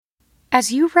As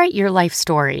you write your life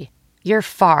story, you're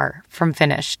far from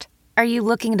finished. Are you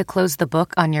looking to close the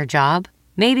book on your job?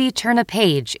 Maybe turn a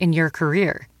page in your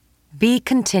career? Be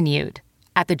continued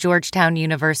at the Georgetown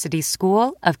University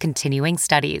School of Continuing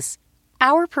Studies.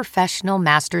 Our professional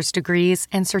master's degrees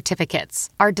and certificates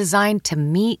are designed to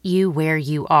meet you where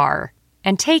you are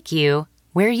and take you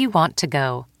where you want to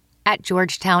go. At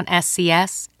Georgetown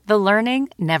SCS, the learning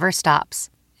never stops,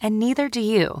 and neither do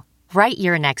you. Write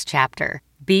your next chapter.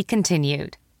 Be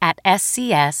continued at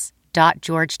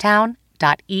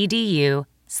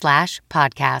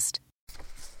scs.georgetown.edu/podcast.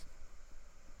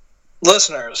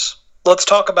 Listeners, let's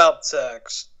talk about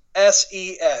sex.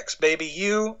 SEX, baby,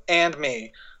 you and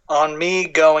me, on Me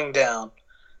Going Down.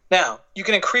 Now, you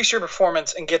can increase your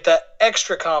performance and get that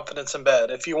extra confidence in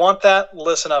bed. If you want that,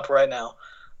 listen up right now.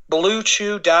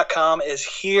 BlueChew.com is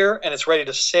here and it's ready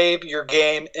to save your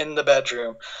game in the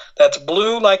bedroom. That's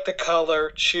blue like the color,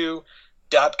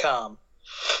 chew.com.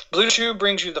 Blue Chew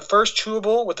brings you the first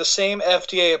chewable with the same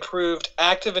FDA-approved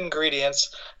active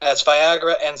ingredients as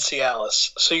Viagra and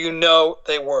Cialis, so you know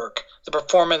they work. The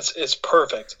performance is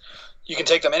perfect. You can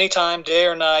take them anytime, day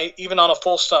or night, even on a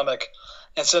full stomach.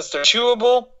 And since they're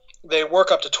chewable, they work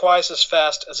up to twice as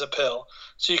fast as a pill.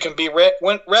 So you can be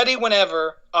ready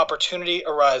whenever opportunity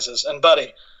arises. And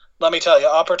buddy, let me tell you,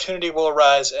 opportunity will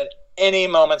arise at any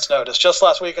moment's notice. Just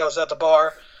last week I was at the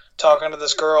bar talking to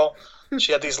this girl.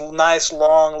 She had these nice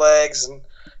long legs, and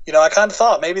I kind of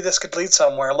thought maybe this could lead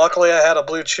somewhere. Luckily, I had a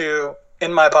Blue Chew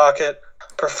in my pocket,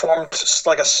 performed just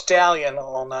like a stallion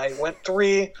all night, went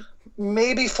 3,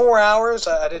 maybe 4 hours.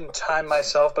 I didn't time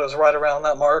myself, but it was right around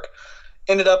that mark.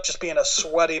 Ended up just being a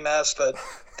sweaty mess, but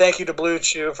thank you to Blue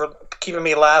Chew for keeping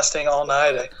me lasting all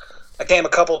night. I came a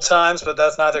couple of times, but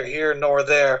that's neither here nor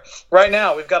there. Right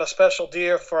now, we've got a special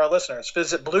deal for our listeners.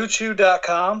 Visit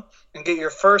BlueChew.com and get your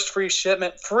first free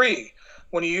shipment free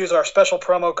when you use our special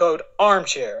promo code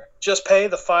ARMCHAIR. Just pay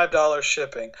the $5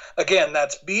 shipping. Again,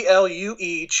 that's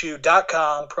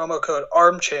BLUEChew.com, promo code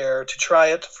ARMCHAIR to try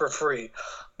it for free.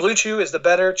 Blue Chew is the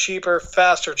better, cheaper,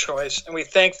 faster choice, and we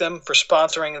thank them for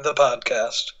sponsoring the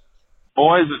podcast.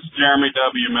 Boys, it's Jeremy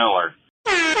W. Miller.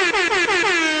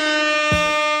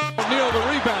 Neal the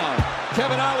rebound.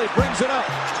 Kevin Ollie brings it up.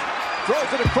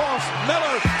 Throws it across.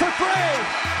 Miller for three.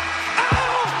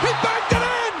 Oh! He backed it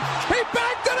in! He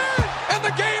backed it in! And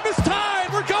the game is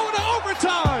tied. We're going to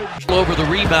overtime. Over the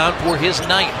rebound for his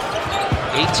ninth.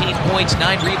 18 points,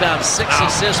 9 rebounds, 6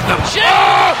 assists from Jay.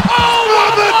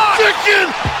 Oh, the chicken!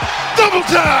 Double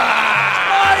time!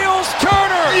 Miles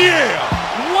Turner! Yeah!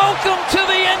 Welcome to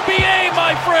the NBA,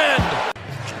 my friend!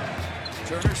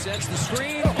 Turner sets the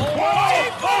screen. Oh, no!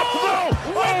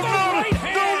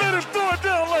 Don't let him throw it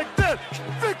down like that!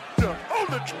 Victor on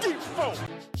the default!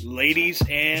 Ladies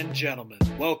and gentlemen,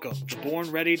 welcome to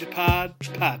Born Ready to Pod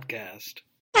podcast.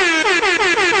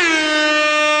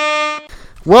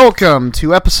 Welcome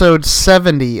to episode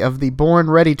 70 of the Born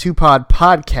Ready to Pod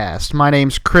podcast. My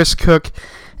name's Chris Cook,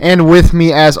 and with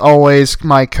me, as always,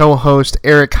 my co-host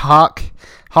Eric Hawk.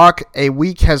 Hawk, a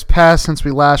week has passed since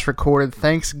we last recorded.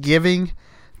 Thanksgiving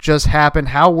just happened.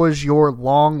 How was your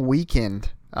long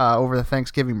weekend over the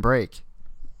Thanksgiving break?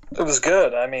 It was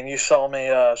good. I mean, you saw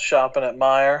me shopping at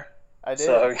Meijer. I did.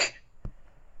 So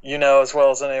you know as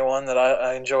well as anyone that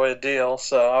I enjoy a deal.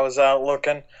 So I was out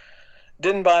looking.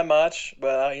 Didn't buy much,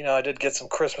 but I did get some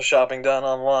Christmas shopping done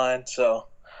online. So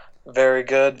very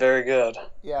good, very good.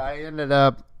 Yeah, I ended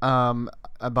up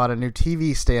I bought a new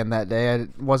TV stand that day. I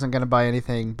wasn't going to buy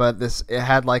anything, but it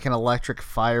had like an electric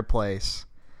fireplace.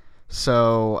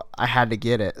 So I had to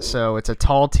get it. So it's a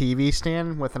tall TV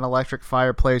stand with an electric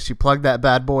fireplace. You plug that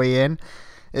bad boy in,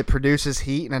 it produces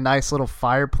heat and a nice little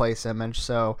fireplace image.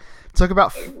 So it took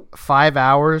about 5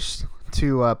 hours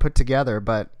to put together,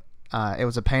 but it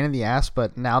was a pain in the ass.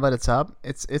 But now that it's up,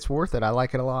 it's worth it. I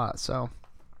like it a lot. So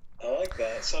I like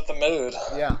that. Set the mood.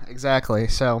 Yeah, exactly.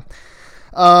 So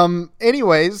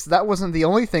anyways, that wasn't the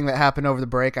only thing that happened over the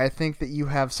break. I think that you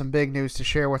have some big news to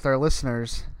share with our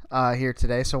listeners here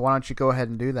today, so why don't you go ahead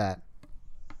and do that?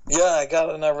 Yeah, I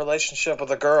got in a relationship with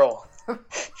a girl.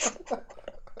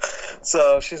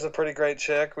 So she's a pretty great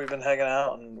chick. We've been hanging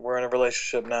out, and we're in a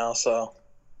relationship now, so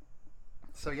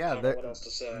yeah, what else to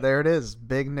say. there it is.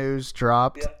 Big news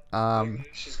dropped. Yeah,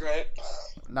 she's great.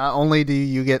 Not only do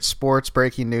you get sports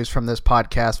breaking news from this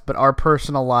podcast, but our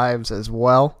personal lives as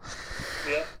well.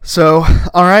 Yeah. So,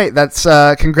 all right, that's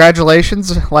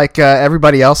congratulations. Like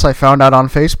everybody else, I found out on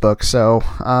Facebook. So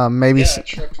maybe.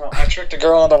 Yeah, I tricked a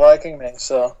girl into liking me.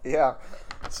 So yeah.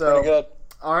 So pretty good.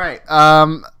 All right.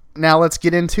 Now let's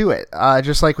get into it.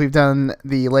 Just like we've done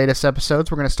the latest episodes,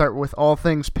 we're going to start with all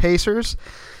things Pacers.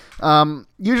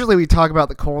 Usually we talk about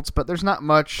the Colts, but there's not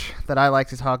much that I like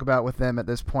to talk about with them at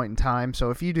this point in time.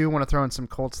 So if you do want to throw in some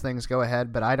Colts things, go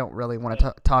ahead. But I don't really want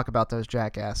to talk about those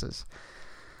jackasses.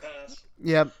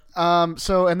 Yep.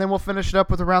 So and then we'll finish it up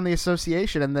with Around the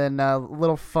Association, and then a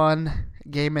little fun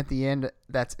game at the end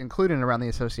that's included in Around the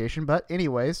Association. But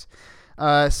anyways,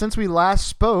 since we last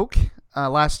spoke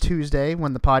last Tuesday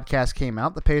when the podcast came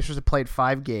out, the Pacers have played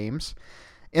 5 games.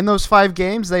 In those 5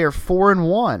 games, they are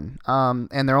 4-1,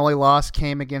 and their only loss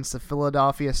came against the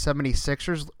Philadelphia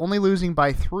 76ers, only losing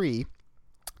by 3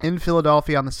 in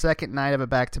Philadelphia on the second night of a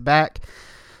back-to-back.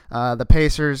 The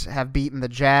Pacers have beaten the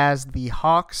Jazz, the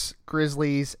Hawks,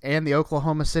 Grizzlies, and the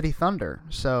Oklahoma City Thunder.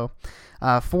 So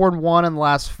 4-1 in the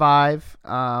last 5.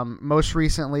 Most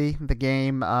recently, the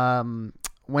game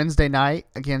Wednesday night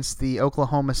against the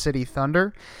Oklahoma City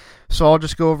Thunder. So I'll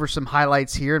just go over some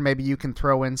highlights here, and maybe you can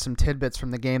throw in some tidbits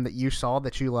from the game that you saw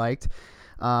that you liked.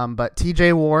 But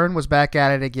TJ Warren was back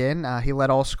at it again. He led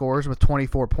all scorers with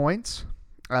 24 points.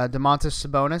 Domantas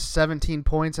Sabonis, 17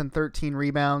 points and 13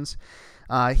 rebounds.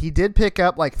 He did pick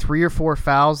up like 3 or 4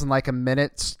 fouls in like a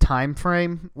minute's time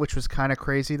frame, which was kind of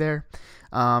crazy there.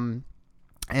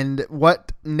 And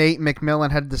what Nate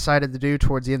McMillan had decided to do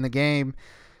towards the end of the game,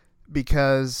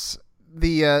 because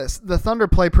the Thunder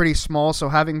play pretty small, so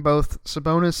having both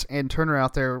Sabonis and Turner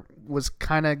out there was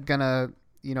kind of gonna,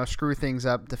 screw things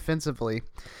up defensively.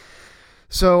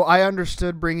 So I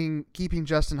understood keeping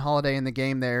Justin Holiday in the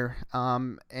game there,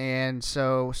 and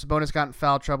so Sabonis got in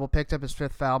foul trouble, picked up his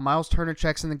 5th foul. Miles Turner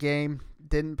checks in the game,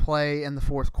 didn't play in the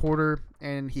 4th quarter,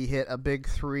 and he hit a big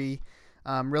 3.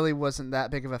 Really wasn't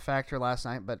that big of a factor last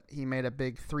night, but he made a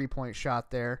big 3-point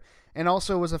shot there, and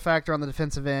also was a factor on the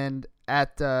defensive end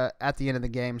at the end of the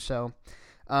game. So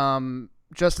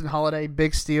Justin Holiday,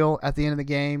 big steal at the end of the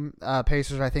game.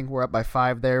 Pacers, I think, were up by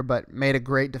 5 there, but made a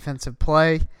great defensive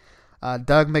play.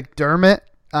 Doug McDermott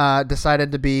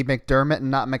decided to be McDermott and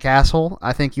not McAsshole.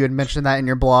 I think you had mentioned that in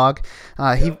your blog.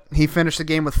 He finished the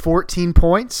game with 14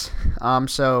 points.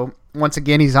 So once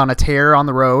again, he's on a tear on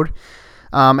the road.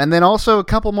 And then also a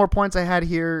couple more points I had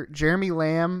here. Jeremy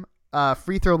Lamb,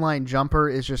 free throw line jumper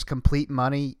is just complete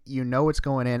money. You know it's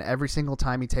going in every single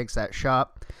time he takes that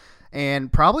shot.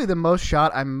 And probably the most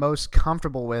shot I'm most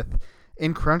comfortable with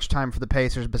in crunch time for the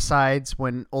Pacers, besides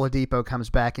when Oladipo comes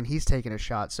back and he's taking a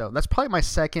shot. So that's probably my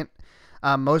second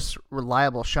most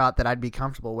reliable shot that I'd be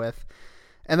comfortable with.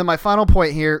 And then my final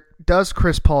point here, does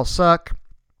Chris Paul suck?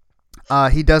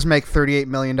 He does make $38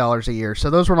 million a year. So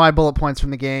those were my bullet points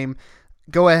from the game.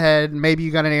 Go ahead. Maybe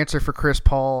you got an answer for Chris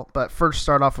Paul, but first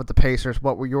start off with the Pacers.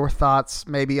 What were your thoughts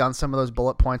maybe on some of those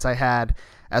bullet points I had,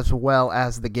 as well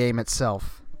as the game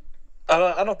itself?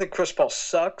 I don't think Chris Paul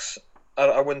sucks.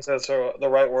 I wouldn't say that's the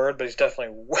right word, but he's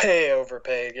definitely way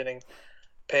overpaid, getting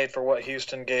paid for what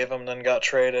Houston gave him, then got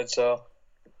traded. So,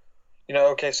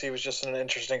 OKC was just in an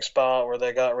interesting spot where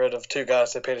they got rid of 2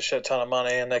 guys they paid a shit ton of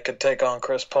money, and they could take on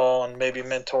Chris Paul and maybe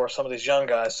mentor some of these young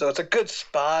guys. So it's a good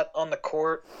spot on the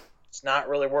court. It's not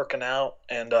really working out,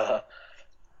 and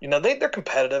they're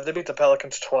competitive. They beat the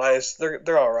Pelicans twice.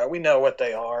 They're all right. We know what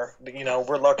they are.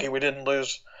 We're lucky we didn't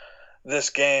lose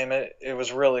this game. It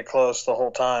was really close the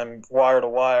whole time, wire to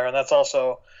wire, and that's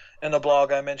also in the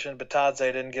blog I mentioned. Bitadze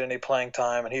didn't get any playing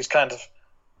time, and he's kind of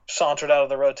sauntered out of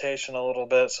the rotation a little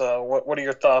bit. So what are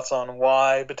your thoughts on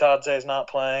why Bitadze is not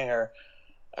playing? Or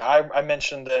I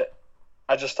mentioned that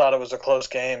I just thought it was a close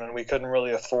game, and we couldn't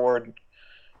really afford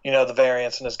the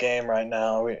variance in his game right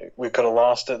now. We could have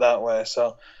lost it that way.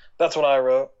 So that's what I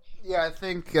wrote. Yeah, I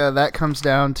think that comes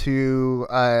down to,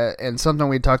 and something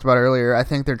we talked about earlier, I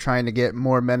think they're trying to get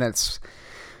more minutes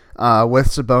with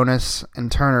Sabonis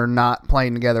and Turner not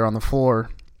playing together on the floor.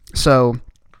 So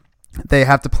they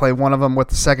have to play one of them with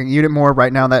the second unit more.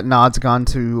 Right now that nod's gone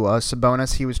to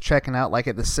Sabonis. He was checking out like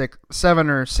at the 7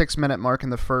 or 6 minute mark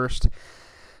in the first.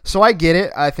 So I get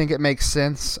it. I think it makes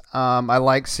sense. I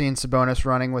like seeing Sabonis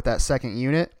running with that second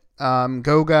unit.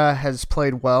 Goga has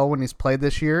played well when he's played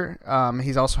this year.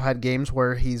 He's also had games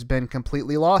where he's been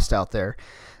completely lost out there.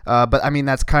 But, I mean,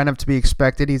 that's kind of to be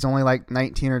expected. He's only like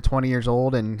 19 or 20 years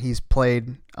old, and he's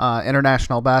played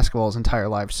international basketball his entire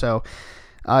life. So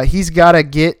he's got to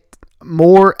get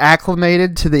more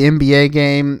acclimated to the NBA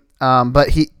game. But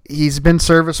he's been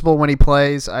serviceable when he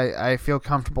plays. I feel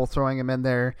comfortable throwing him in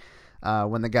there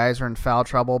when the guys are in foul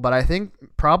trouble. But I think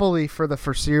probably for the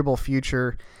foreseeable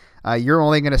future, you're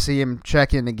only going to see him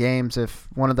check into games if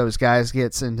one of those guys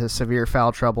gets into severe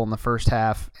foul trouble in the first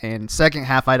half. And second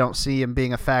half, I don't see him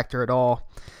being a factor at all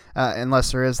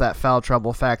unless there is that foul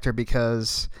trouble factor,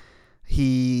 because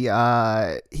he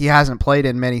hasn't played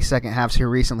in many second halves here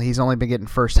recently. He's only been getting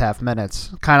first half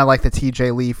minutes, kind of like the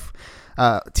TJ Leaf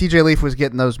TJ Leaf was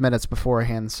getting those minutes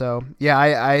beforehand. So, yeah,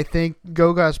 I think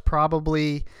Goga's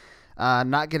probably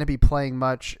not going to be playing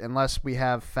much unless we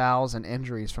have fouls and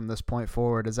injuries from this point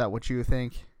forward. Is that what you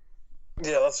think?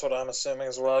 Yeah, that's what I'm assuming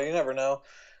as well. You never know.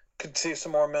 Could see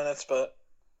some more minutes, but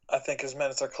I think his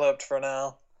minutes are clipped for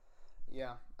now.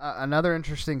 Yeah. Another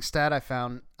interesting stat I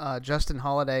found, Justin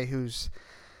Holiday, who's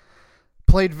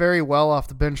played very well off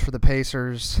the bench for the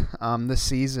Pacers this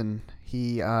season.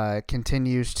 He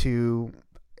continues to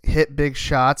hit big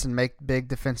shots and make big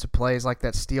defensive plays like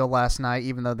that steal last night,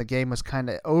 even though the game was kind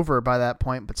of over by that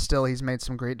point, but still he's made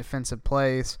some great defensive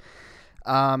plays.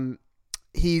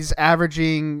 He's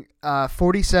averaging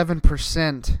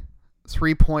 47%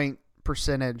 three-point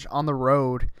percentage on the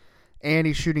road, and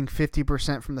he's shooting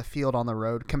 50% from the field on the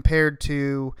road, compared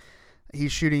to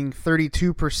he's shooting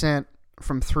 32%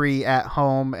 from three at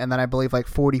home, and then I believe like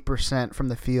 40% from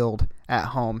the field at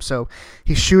home. So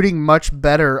he's shooting much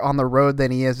better on the road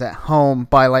than he is at home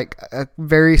by like a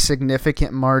very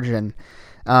significant margin.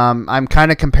 I'm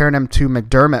kind of comparing him to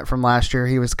McDermott from last year.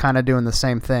 He was kind of doing the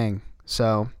same thing.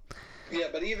 So yeah,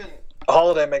 but even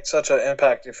Holiday makes such an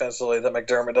impact defensively that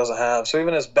McDermott doesn't have. So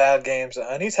even his bad games,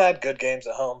 and he's had good games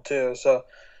at home too. So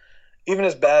even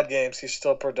his bad games, he's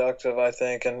still productive, I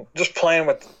think. And just playing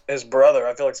with his brother,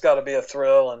 I feel like it's got to be a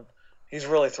thrill, and he's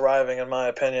really thriving, in my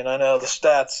opinion. I know the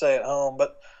stats say at home,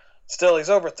 but still, he's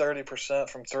over 30%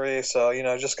 from three, so,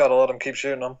 just got to let him keep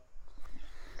shooting them.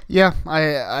 Yeah,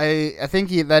 I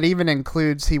think that even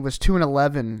includes he was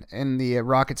 2-11 in the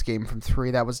Rockets game from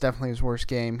three. That was definitely his worst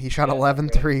game. He shot 11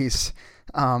 threes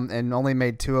and only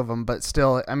made 2 of them, but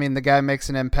still, I mean, the guy makes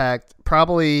an impact.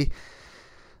 Probably,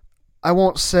 I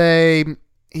won't say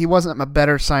he wasn't a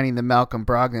better signing than Malcolm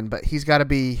Brogdon, but he's got to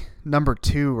be number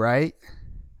 2, right?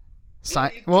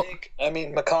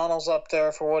 McConnell's up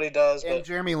there for what he does. And but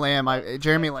Jeremy Lamb.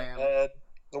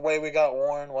 The way we got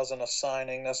Warren wasn't a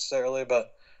signing necessarily,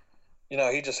 but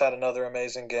he just had another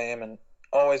amazing game and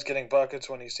always getting buckets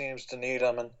when he seems to need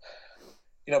them. And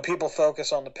people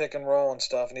focus on the pick and roll and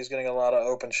stuff, and he's getting a lot of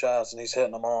open shots and he's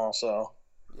hitting them all. So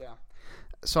yeah.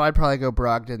 So I'd probably go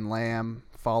Brogdon, Lamb,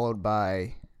 followed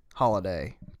by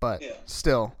Holiday, but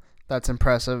still, that's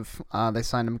impressive. They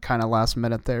signed him kind of last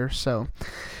minute there. So,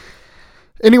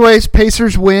 anyways,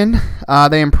 Pacers win.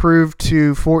 They improved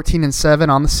to 14-7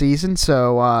 on the season.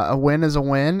 So a win is a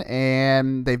win,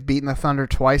 and they've beaten the Thunder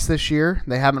twice this year.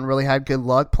 They haven't really had good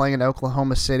luck playing in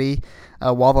Oklahoma City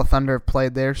while the Thunder have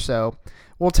played there. So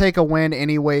we'll take a win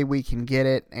any way we can get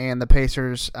it. And the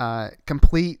Pacers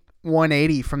complete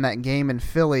 180 from that game in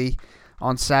Philly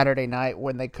on Saturday night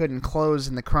when they couldn't close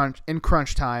in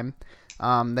crunch time.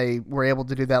 They were able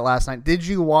to do that last night. Did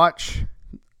you watch?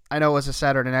 I know it was a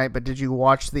Saturday night, but did you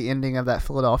watch the ending of that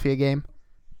Philadelphia game?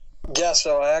 Yeah,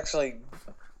 so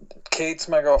Kate's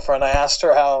my girlfriend. I asked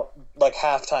her how,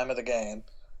 halftime of the game,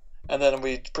 and then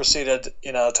we proceeded,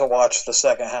 to watch the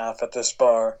second half at this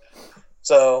bar.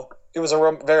 So it was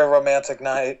a very romantic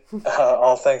night,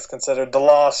 all things considered. The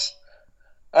loss,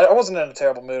 I wasn't in a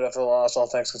terrible mood after the loss, all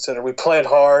things considered. We played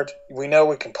hard. We know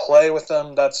we can play with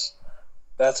them. That's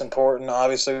important.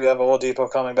 Obviously, we have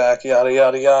Oladipo coming back, yada,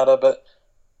 yada, yada. But,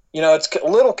 it's a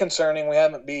little concerning. We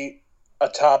haven't beat a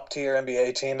top-tier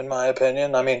NBA team, in my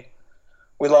opinion. I mean,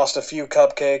 we lost a few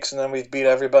cupcakes, and then we've beat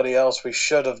everybody else we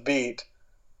should have beat.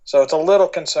 So it's a little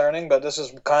concerning, but this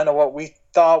is kind of what we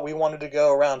thought. We wanted to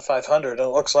go around 500, and it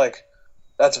looks like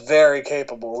that's very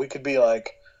capable. We could be around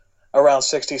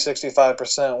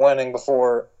 60-65% winning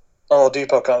before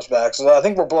Oladipo comes back. So I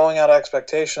think we're blowing out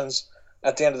expectations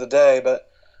at the end of the day. But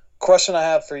question I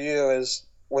have for you is,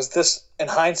 was this, in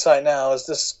hindsight now, is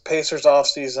this Pacers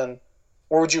offseason,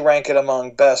 where would you rank it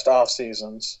among best off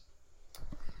seasons?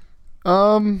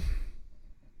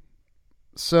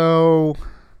 So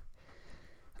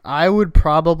I would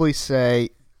probably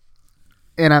say,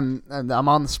 and I'm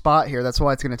on the spot here. That's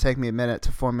why it's going to take me a minute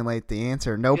to formulate the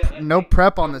answer. No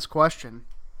prep on this question.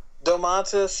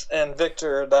 Domantas and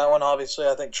Victor, that one obviously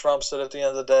I think trumps it at the end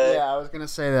of the day. Yeah, I was going to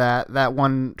say that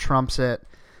one trumps it.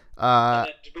 And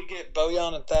then did we get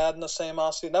Bojan and Thad in the same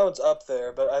offseason? That one's up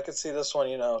there, but I could see this one,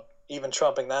 even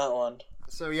trumping that one.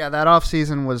 So yeah, that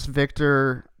offseason was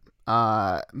Victor,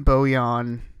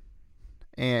 Bojan,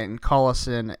 and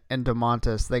Collison and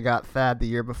Domantas. They got Thad the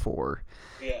year before.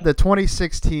 Yeah. The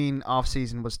 2016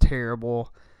 offseason was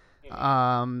terrible.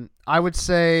 Mm-hmm. I would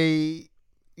say,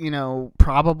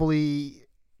 probably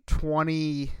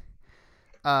 20.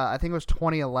 I think it was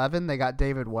 2011. They got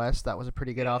David West. That was a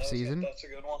pretty good offseason. That's a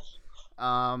good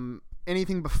one.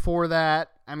 Anything before that,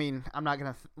 I mean, I'm not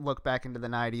going to look back into the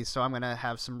 90s, so I'm going to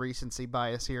have some recency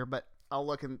bias here, but I'll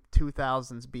look in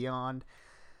 2000s beyond.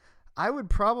 I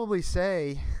would probably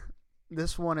say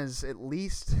this one is at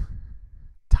least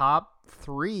top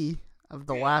 3 of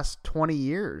the last 20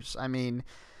 years. I mean,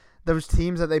 those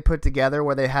teams that they put together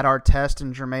where they had Artest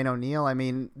and Jermaine O'Neal, I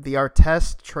mean, the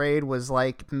Artest trade was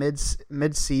like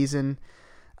mid-season.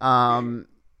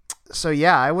 So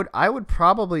yeah, I would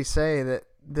probably say that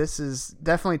this is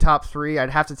definitely top 3.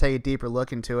 I'd have to take a deeper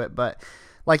look into it, but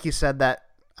like you said, that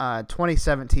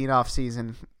 2017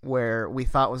 offseason where we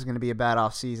thought was going to be a bad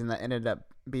offseason that ended up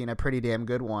being a pretty damn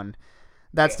good one.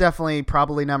 That's definitely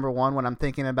probably number 1 when I'm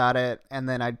thinking about it, and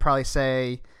then I'd probably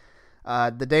say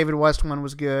the David West one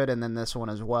was good, and then this one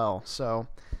as well. So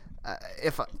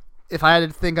if I had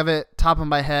to think of it top of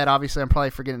my head, obviously I'm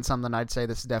probably forgetting something. I'd say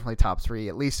this is definitely top 3,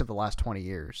 at least of the last 20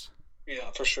 years.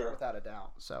 Yeah, for sure. Without a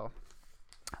doubt. So,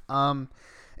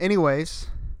 anyways,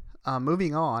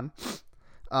 moving on.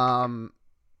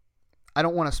 I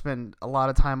don't want to spend a lot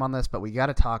of time on this, but we got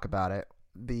to talk about it.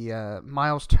 The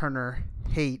Miles Turner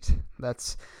hate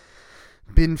that's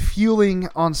been fueling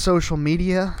on social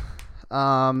media.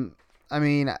 I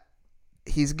mean,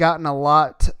 he's gotten a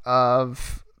lot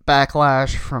of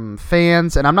backlash from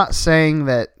fans, and I'm not saying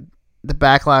that the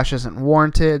backlash isn't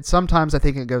warranted. Sometimes I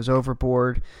think it goes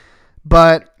overboard,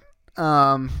 but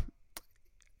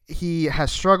he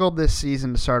has struggled this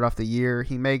season to start off the year.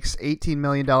 He makes $18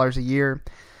 million a year.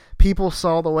 People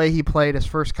saw the way he played his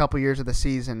first couple years of the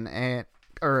season,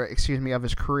 of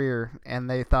his career, and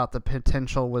they thought the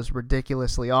potential was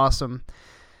ridiculously awesome.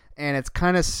 And it's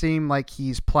kind of seemed like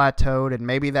he's plateaued, and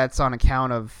maybe that's on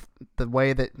account of the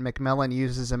way that McMillan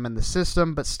uses him in the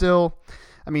system. But still,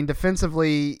 I mean,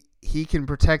 defensively, he can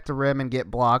protect the rim and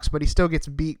get blocks, but he still gets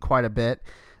beat quite a bit.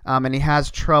 And he has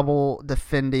trouble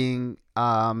defending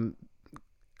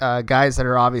guys that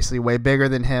are obviously way bigger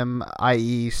than him,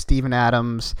 i.e. Steven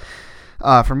Adams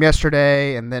from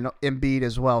yesterday, and then Embiid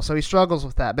as well. So he struggles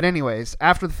with that. But anyways,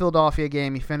 after the Philadelphia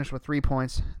game, he finished with 3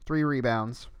 points, 3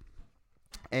 rebounds,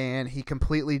 and he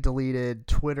completely deleted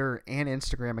Twitter and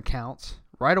Instagram accounts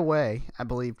right away, I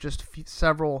believe, just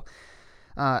several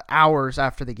hours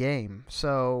after the game.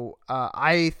 So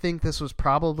I think this was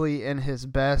probably in his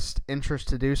best interest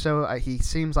to do so. He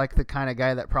seems like the kind of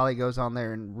guy that probably goes on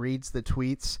there and reads the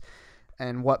tweets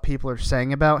and what people are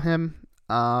saying about him.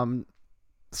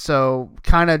 So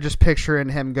kind of just picturing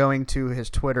him going to his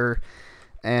Twitter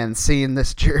and seeing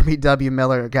this Jeremy W.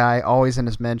 Miller guy always in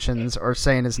his mentions or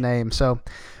saying his name. So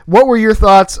what were your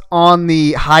thoughts on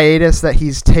the hiatus that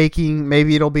he's taking?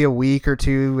 Maybe it'll be a week or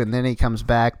 2 and then he comes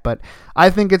back, but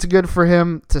I think it's good for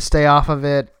him to stay off of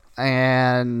it,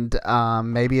 and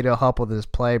maybe it'll help with his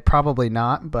play. Probably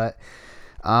not, but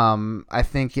I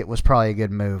think it was probably a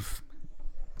good move.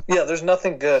 Yeah, there's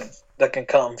nothing good that can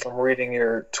come from reading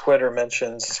your Twitter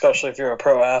mentions, especially if you're a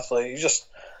pro athlete.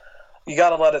 You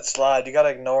got to let it slide. You got to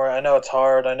ignore it. I know it's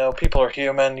hard. I know people are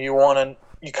human. You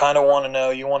kind of want to know.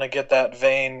 You want to get that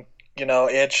vein,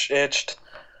 itched.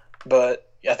 But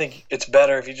I think it's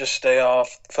better if you just stay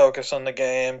off, focus on the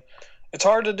game. It's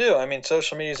hard to do. I mean,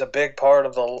 social media is a big part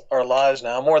of our lives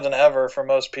now, more than ever for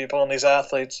most people. And these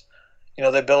athletes,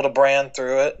 they build a brand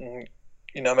through it, and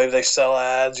maybe they sell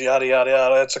ads, yada yada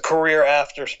yada. It's a career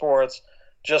after sports,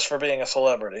 just for being a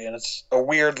celebrity, and it's a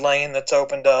weird lane that's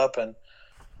opened up. And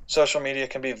social media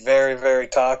can be very, very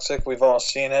toxic. We've all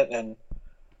seen it, and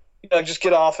just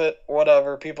get off it.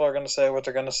 Whatever, people are going to say what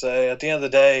they're going to say. At the end of the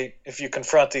day, if you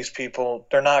confront these people,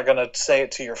 they're not going to say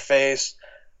it to your face.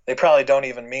 They probably don't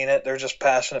even mean it. They're just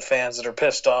passionate fans that are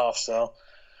pissed off. So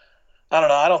I don't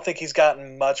know. I don't think he's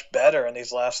gotten much better in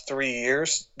these last 3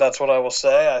 years. That's what I will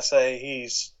say. I say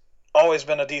he's always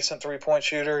been a decent three-point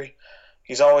shooter.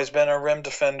 He's always been a rim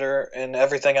defender, and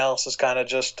everything else is kind of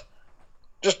just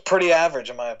pretty average,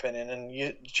 in my opinion. And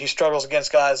he struggles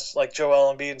against guys like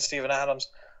Joel Embiid and Steven Adams.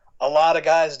 A lot of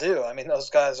guys do. I mean, those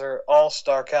guys are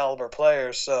all-star caliber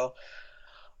players, so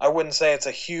I wouldn't say it's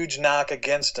a huge knock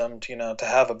against him, to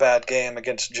have a bad game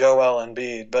against Joel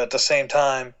Embiid. But at the same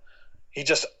time,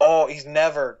 he's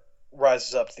never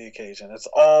rises up to the occasion. It's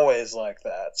always like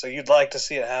that. So you'd like to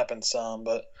see it happen some,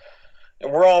 but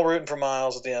we're all rooting for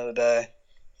Miles at the end of the day.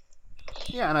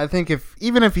 Yeah, and I think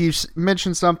even if you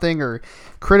mention something or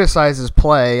criticize his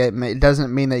play, it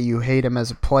doesn't mean that you hate him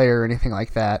as a player or anything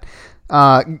like that.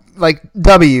 Like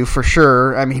W for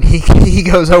sure. I mean, he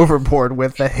goes overboard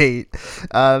with the hate.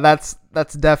 That's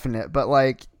definite. But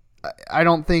I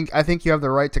think you have the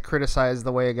right to criticize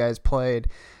the way a guy's played.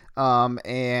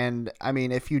 And I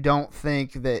mean, if you don't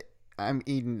think that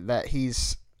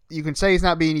you can say he's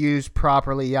not being used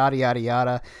properly, yada yada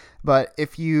yada. But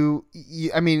if you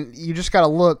just got to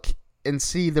look and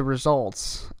see the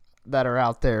results that are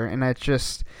out there, and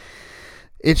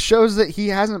it shows that he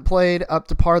hasn't played up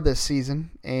to par this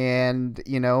season. And,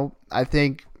 I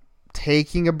think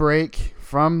taking a break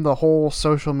from the whole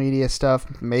social media stuff,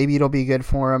 maybe it'll be good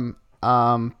for him.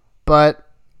 But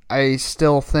I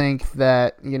still think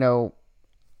that,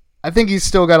 I think he's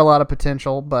still got a lot of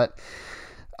potential, but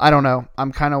I don't know.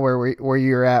 I'm kind of where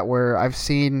you're at, where I've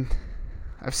seen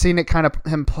it kind of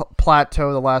him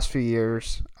plateau the last few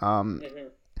years.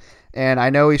 And I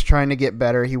know he's trying to get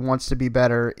better. He wants to be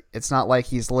better. It's not like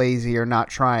he's lazy or not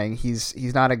trying.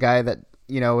 He's not a guy that,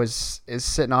 is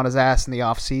sitting on his ass in the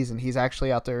off season. He's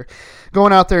actually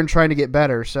going out there and trying to get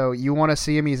better. So you want to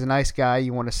see him. He's a nice guy.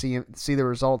 You want to see the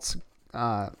results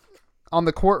on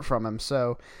the court from him.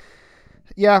 So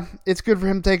yeah, it's good for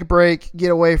him to take a break,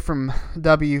 get away from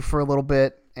W for a little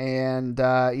bit. And,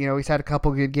 he's had a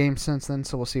couple good games since then,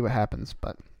 so we'll see what happens.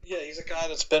 But yeah, he's a guy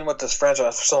that's been with this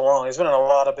franchise for so long. He's been in a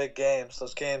lot of big games.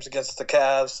 Those games against the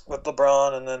Cavs with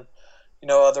LeBron, and then,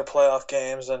 other playoff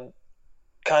games, and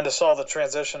kind of saw the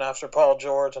transition after Paul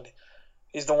George, and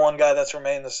he's the one guy that's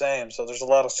remained the same. So there's a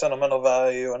lot of sentimental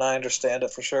value, and I understand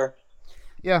it for sure.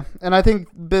 Yeah, and I think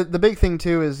the big thing,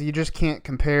 too, is you just can't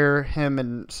compare him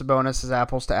and Sabonis as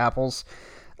apples to apples.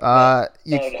 No.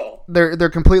 They're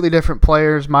completely different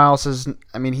players. Miles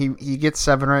he gets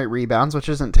 7 or 8 rebounds, which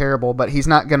isn't terrible, but he's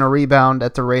not going to rebound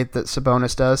at the rate that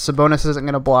Sabonis does. Sabonis isn't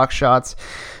going to block shots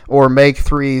or make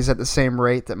threes at the same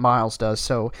rate that Miles does.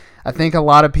 So I think a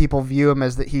lot of people view him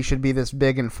as that he should be this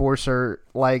big enforcer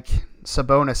like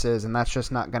Sabonis is, and that's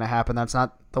just not going to happen. That's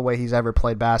not the way he's ever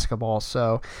played basketball.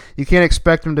 So you can't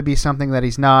expect him to be something that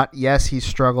he's not. Yes, he's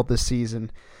struggled this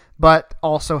season, but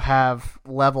also have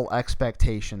level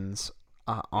expectations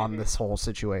on this whole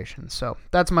situation. So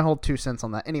that's my whole 2 cents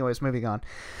on that. Anyways, moving on.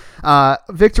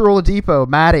 Victor Oladipo,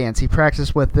 Mad Ants, he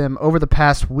practiced with them over the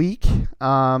past week,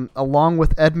 along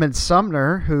with Edmund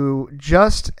Sumner, who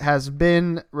just has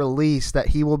been released that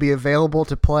he will be available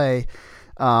to play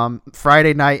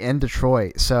Friday night in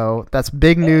Detroit. So that's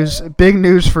big news. Big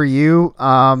news for you.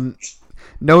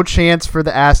 No chance for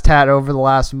the ass tat over the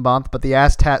last month, but the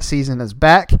ass tat season is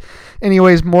back.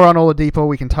 Anyways, more on Oladipo.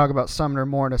 We can talk about Sumner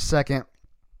more in a second.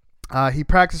 He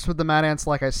practiced with the Mad Ants,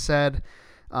 like I said,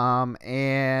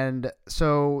 and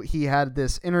so he had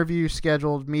this interview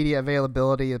scheduled, media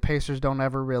availability. The Pacers don't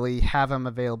ever really have him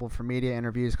available for media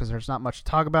interviews because there's not much to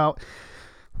talk about.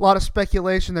 A lot of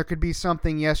speculation. There could be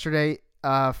something yesterday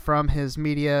from his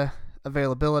media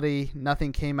availability.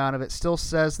 Nothing came out of it. Still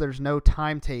says there's no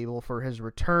timetable for his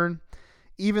return.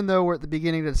 Even though we're at the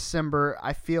beginning of December,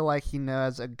 I feel like he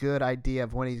has a good idea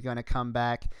of when he's going to come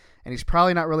back, and he's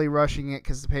probably not really rushing it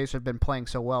because the Pacers have been playing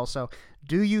so well. So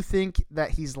do you think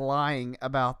that he's lying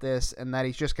about this and that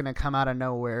he's just going to come out of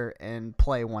nowhere and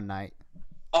play one night?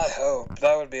 I hope.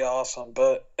 That would be awesome.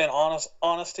 But in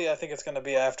honesty, I think it's going to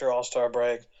be after All-Star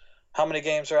break. How many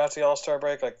games are after the All-Star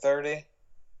break? Like 30?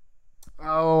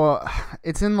 Oh,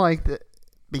 it's in like the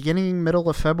beginning, middle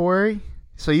of February.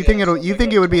 So you think it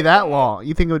would be that long?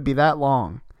 You think it would be that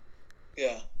long?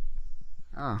 Yeah.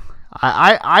 Oh,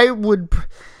 I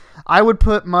would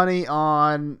put money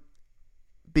on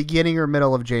beginning or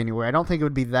middle of January. I don't think it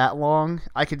would be that long.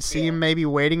 I could see him maybe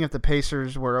waiting if the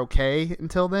Pacers were okay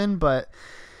until then, but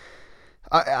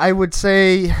I would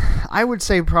say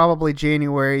probably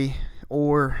January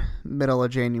or middle of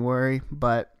January.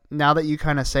 But now that you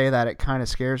kind of say that, it kind of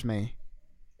scares me.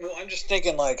 Well, I'm just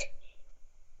thinking like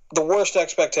the worst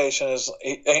expectation is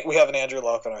we have an Andrew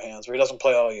Luck on our hands where he doesn't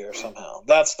play all year somehow.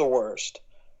 That's the worst.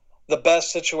 The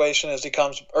best situation is he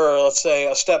comes, or let's say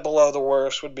a step below the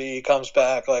worst would be he comes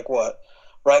back right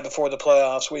before the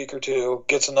playoffs, week or two,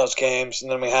 gets in those games, and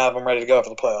then we have him ready to go for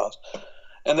the playoffs.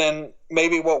 And then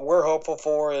maybe what we're hopeful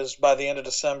for is by the end of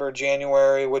December,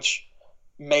 January, which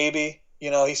maybe,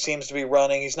 he seems to be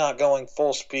running. He's not going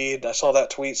full speed. I saw that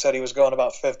tweet said he was going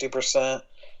about 50%.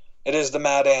 It is the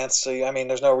Mad Ants, so,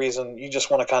 there's no reason. You just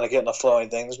want to kind of get in a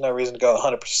flowing thing. There's no reason to go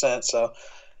 100%, so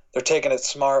they're taking it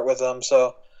smart with them.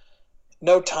 So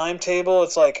no timetable.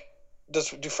 It's like, do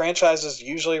franchises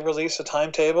usually release a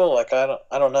timetable? Like, I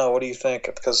don't know. What do you think?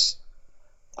 Because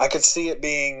I could see it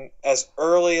being as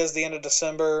early as the end of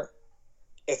December.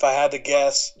 If I had to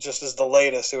guess, just as the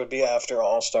latest, it would be after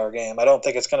All-Star game. I don't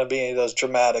think it's going to be any of those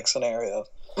dramatic scenarios.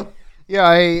 Yeah,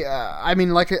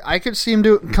 I could see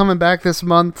him coming back this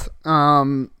month.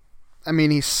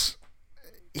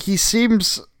 He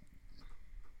seems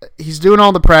he's doing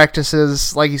all the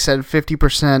practices, like you said,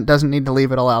 50%. Doesn't need to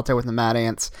leave it all out there with the Mad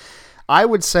Ants. I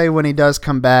would say when he does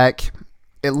come back,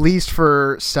 at least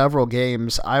for several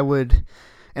games, and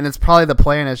it's probably the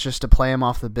plan is just to play him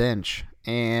off the bench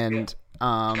and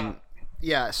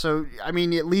Yeah, so, I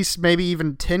mean, at least maybe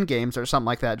even 10 games or something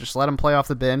like that. Just let him play off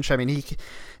the bench. I mean,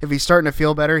 if he's starting to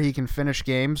feel better, he can finish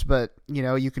games, but,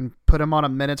 you can put him on a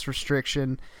minutes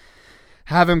restriction,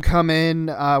 have him come in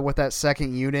with that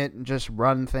second unit and just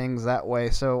run things that way.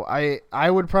 So I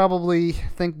would probably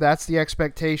think that's the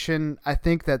expectation. I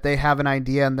think that they have an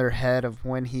idea in their head of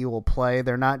when he will play.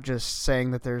 They're not just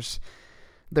saying that there's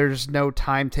no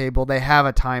timetable. They have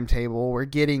a timetable. We're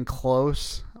getting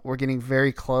close. We're getting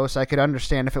very close. I could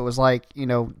understand if it was like,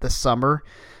 the summer,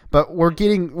 but we're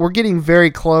getting very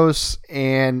close,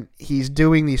 and he's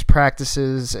doing these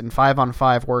practices and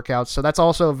 5-on-5 workouts. So that's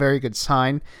also a very good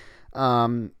sign.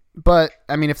 But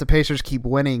I mean, if the Pacers keep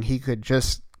winning, he could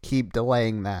just keep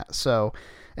delaying that. So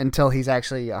until he's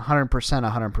actually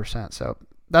 100%. So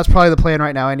that's probably the plan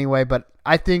right now anyway, but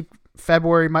I think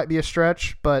February might be a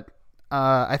stretch, but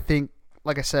I think,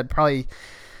 like I said, probably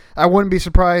I wouldn't be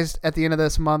surprised at the end of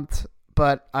this month,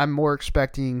 but I'm more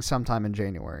expecting sometime in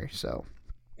January. So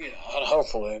yeah,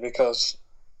 hopefully, because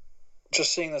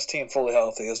just seeing this team fully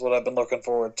healthy is what I've been looking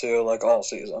forward to like all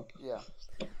season. Yeah.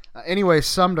 Anyway,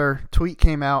 Sumner, tweet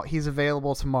came out. He's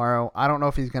available tomorrow. I don't know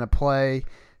if he's going to play.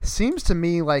 Seems to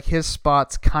me like his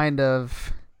spot's kind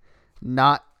of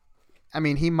not. I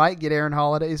mean, he might get Aaron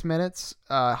Holiday's minutes.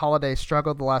 Holiday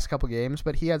struggled the last couple games,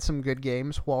 but he had some good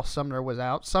games while Sumner was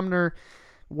out. Sumner,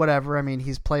 whatever. I mean,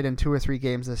 he's played in 2 or 3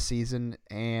 games this season,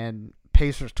 and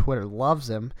Pacers Twitter loves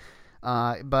him.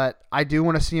 But I do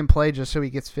want to see him play just so he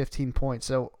gets 15 points.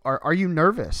 So are you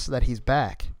nervous that he's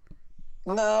back?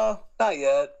 No, not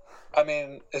yet. I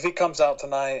mean, if he comes out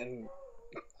tonight and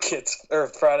or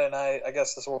Friday night, I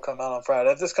guess this will come out on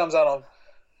Friday. If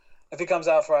he comes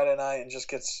out Friday night and just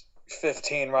gets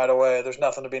 15 right away, there's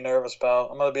nothing to be nervous about.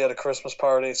 I'm going to be at a Christmas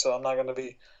party, so I'm not going to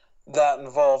be that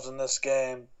involved in this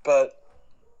game. But,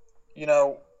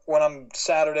 when I'm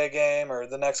Saturday game or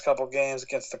the next couple games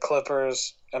against the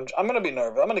Clippers, I'm going to be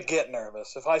nervous. I'm going to get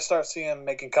nervous. If I start seeing him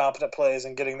making competent plays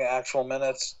and getting the actual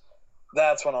minutes,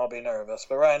 that's when I'll be nervous.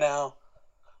 But right now,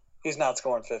 he's not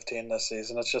scoring 15 this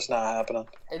season. It's just not happening.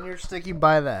 And you're sticking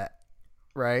by that,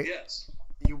 right? Yes.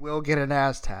 You will get an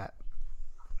ass tat.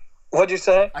 What'd you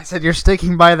say? I said you're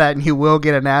sticking by that, and you will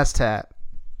get an ass tat.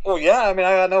 Well, yeah. I mean,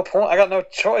 I got no point. I got no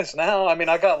choice now. I mean,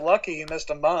 I got lucky he missed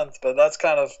a month, but that's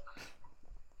kind of.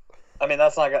 I mean,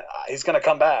 that's not. He's going to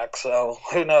come back, so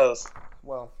who knows?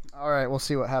 Well, all right. We'll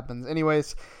see what happens.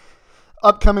 Anyways,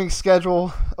 upcoming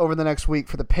schedule over the next week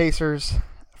for the Pacers.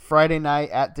 Friday night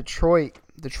at Detroit.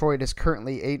 Detroit is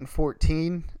currently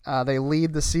 8-14. They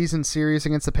lead the season series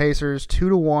against the Pacers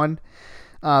 2-1.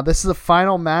 This is the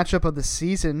final matchup of the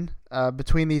season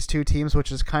between these two teams,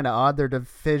 which is kind of odd. Their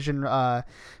division,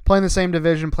 playing the same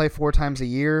division, play 4 times a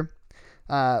year.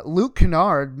 Luke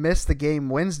Kennard missed the game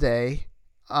Wednesday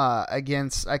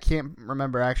against, I can't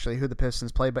remember actually who the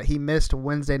Pistons played, but he missed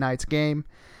Wednesday night's game.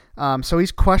 So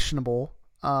he's questionable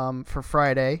for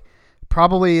Friday.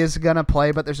 Probably is going to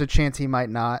play, but there's a chance he might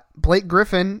not. Blake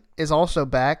Griffin is also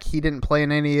back. He didn't play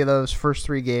in any of those first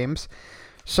 3 games.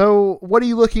 So what are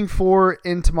you looking for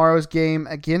in tomorrow's game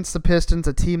against the Pistons,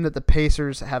 a team that the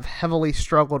Pacers have heavily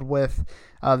struggled with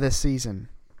this season?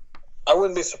 I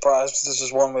wouldn't be surprised if this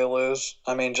is one we lose.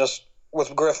 I mean, just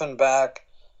with Griffin back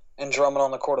and Drummond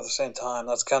on the court at the same time,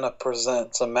 that's going to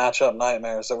present some matchup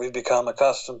nightmares that we've become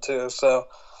accustomed to. So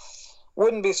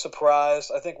wouldn't be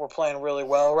surprised. I think we're playing really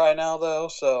well right now, though,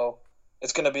 so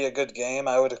it's going to be a good game.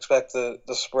 I would expect the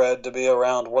spread to be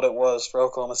around what it was for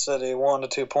Oklahoma City, 1 to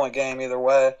 2 point game either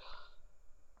way.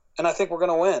 And I think we're going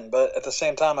to win, but at the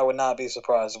same time, I would not be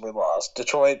surprised if we lost.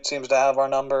 Detroit seems to have our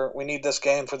number. We need this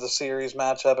game for the series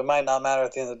matchup. It might not matter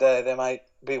at the end of the day. They might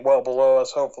be well below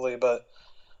us, hopefully, but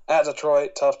at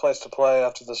Detroit, tough place to play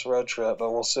after this road trip,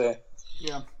 but we'll see.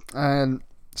 Yeah. And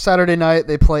Saturday night,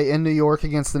 they play in New York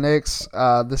against the Knicks.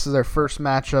 This is their first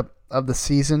matchup of the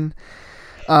season.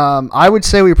 I would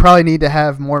say we probably need to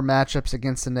have more matchups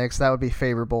against the Knicks. That would be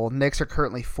favorable. Knicks are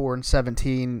currently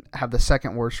 4-17, have the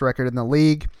second worst record in the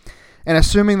league. And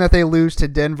assuming that they lose to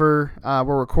Denver,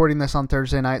 we're recording this on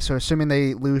Thursday night, so assuming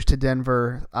they lose to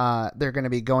Denver, they're going to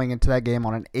be going into that game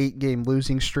on an 8-game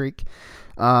losing streak.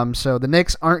 So the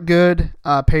Knicks aren't good.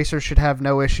 Pacers should have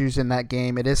no issues in that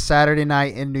game. It is Saturday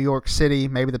night in New York City.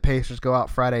 Maybe the Pacers go out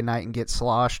Friday night and get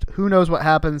sloshed. Who knows what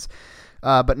happens,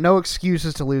 but no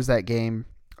excuses to lose that game.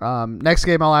 Next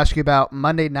game I'll ask you about,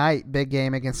 Monday night, big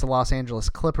game against the Los Angeles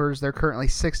Clippers. They're currently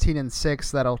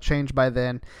 16-6. That'll change by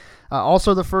then.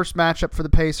 Also the first matchup for the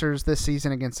Pacers this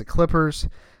season against the Clippers.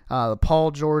 The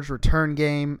Paul George return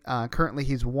game. Currently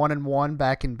he's 1-1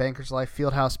 back in Bankers Life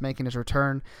Fieldhouse making his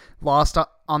return. Lost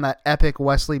on that epic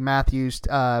Wesley Matthews tip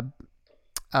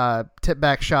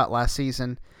back shot last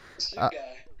season. Suit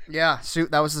guy. Yeah,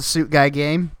 that was the suit guy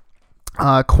game.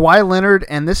 Kawhi Leonard,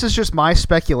 and this is just my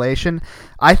speculation,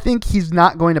 I think he's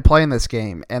not going to play in this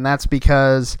game, and that's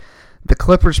because the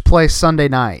Clippers play Sunday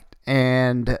night,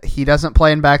 and he doesn't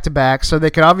play in back-to-back, so they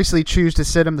could obviously choose to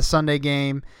sit him the Sunday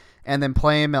game and then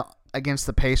play him against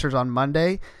the Pacers on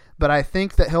Monday, but I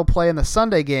think that he'll play in the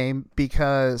Sunday game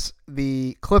because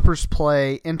the Clippers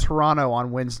play in Toronto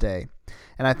on Wednesday,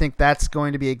 and I think that's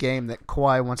going to be a game that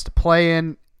Kawhi wants to play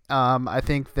in. I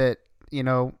think that,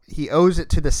 he owes it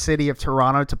to the city of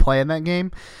Toronto to play in that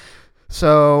game.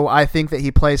 So I think that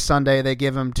he plays Sunday. They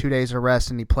give him 2 days of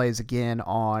rest, and he plays again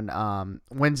on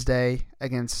Wednesday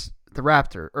against the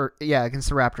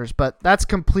Raptors. But that's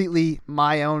completely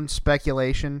my own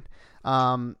speculation.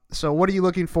 So what are you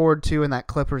looking forward to in that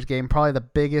Clippers game? Probably the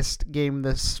biggest game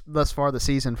thus far this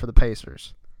season for the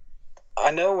Pacers.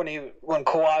 I know when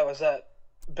Kawhi was at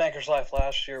Banker's Life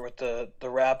last year with the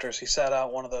Raptors, he sat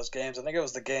out one of those games. I think it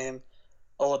was the game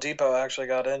Oladipo actually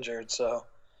got injured, so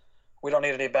we don't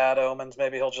need any bad omens.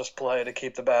 Maybe he'll just play to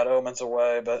keep the bad omens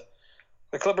away, but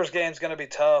the Clippers game's going to be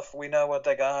tough. We know what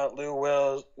they got. Lou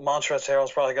Will, Montrezl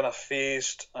Harrell's probably going to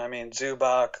feast. I mean,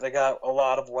 Zubac, they got a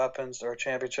lot of weapons. They're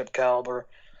championship caliber.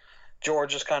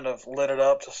 George just kind of lit it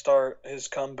up to start his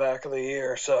comeback of the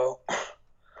year, so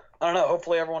I don't know.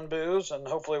 Hopefully everyone boos, and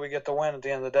hopefully we get the win at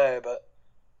the end of the day, but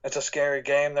it's a scary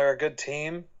game. They're a good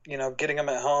team. Getting them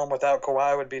at home without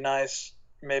Kawhi would be nice.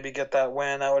 Maybe get that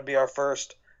win. That would be our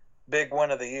first big win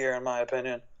of the year, in my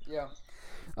opinion. Yeah.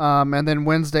 And then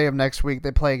Wednesday of next week, they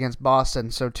play against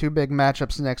Boston. So 2 big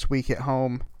matchups next week at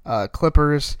home.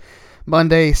 Clippers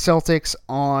Monday, Celtics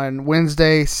on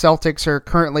Wednesday. Celtics are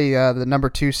currently the number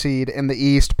 2 seed in the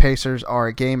East. Pacers are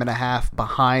a game and a half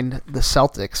behind the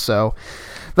Celtics. So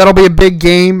that'll be a big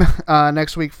game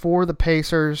next week for the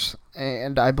Pacers.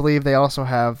 And I believe they also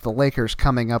have the Lakers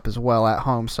coming up as well at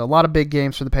home. So a lot of big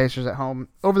games for the Pacers at home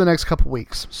over the next couple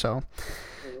weeks. So,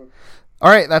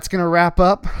 all right, that's going to wrap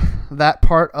up that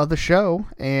part of the show.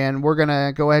 And we're going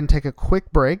to go ahead and take a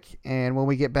quick break. And when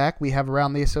we get back, we have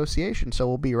Around the Association. So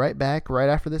we'll be right back right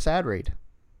after this ad read.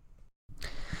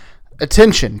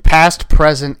 Attention, past,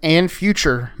 present, and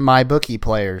future MyBookie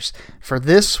players. For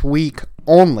this week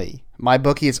only,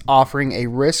 MyBookie is offering a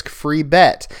risk-free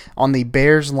bet on the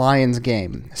Bears-Lions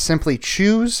game. Simply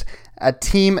choose a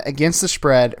team against the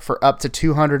spread for up to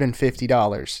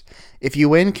 $250. If you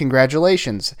win,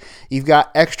 congratulations. You've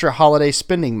got extra holiday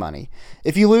spending money.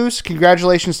 If you lose,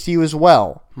 congratulations to you as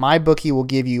well. MyBookie will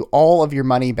give you all of your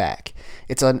money back.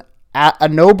 It's a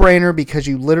no-brainer because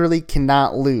you literally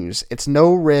cannot lose. It's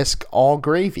no risk, all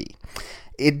gravy.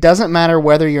 It doesn't matter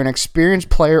whether you're an experienced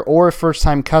player or a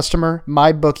first-time customer,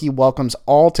 MyBookie welcomes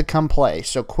all to come play,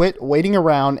 so quit waiting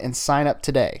around and sign up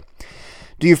today.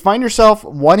 Do you find yourself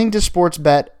wanting to sports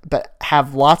bet but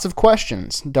have lots of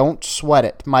questions? Don't sweat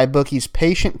it. MyBookie's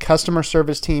patient customer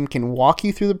service team can walk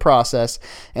you through the process,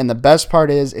 and the best part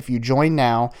is if you join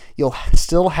now, you'll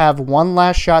still have one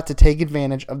last shot to take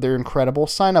advantage of their incredible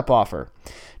sign-up offer.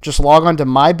 Just log on to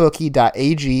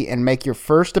mybookie.ag and make your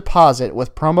first deposit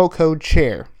with promo code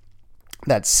CHAIR.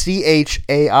 That's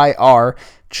CHAIR,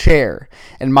 CHAIR.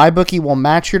 And MyBookie will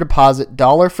match your deposit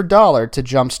dollar for dollar to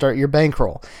jumpstart your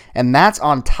bankroll. And that's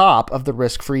on top of the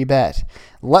risk-free bet.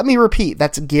 Let me repeat,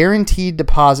 that's guaranteed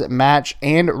deposit match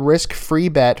and risk-free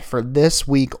bet for this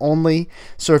week only.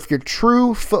 So if you're a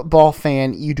true football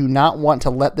fan, you do not want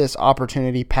to let this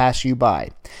opportunity pass you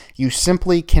by. You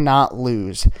simply cannot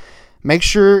lose. Make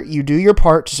sure you do your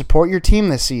part to support your team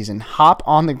this season. Hop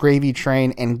on the gravy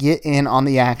train and get in on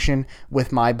the action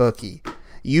with MyBookie.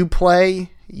 You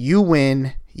play, you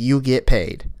win, you get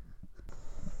paid.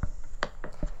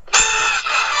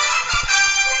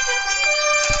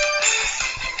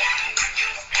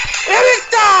 It is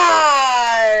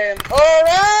time for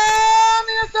Around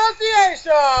the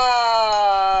Association,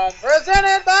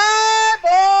 presented by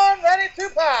Born Ready to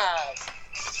Pass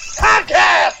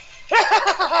Podcast.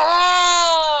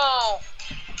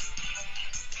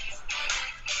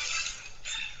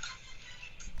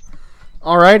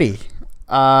 Alrighty.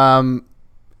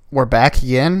 We're back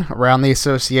again around the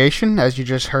association, as you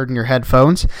just heard in your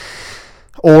headphones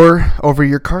or over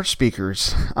your car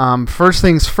speakers. First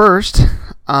things first,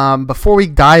 before we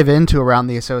dive into around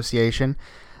the association,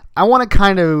 I want to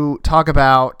kind of talk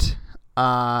about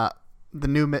the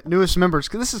newest members,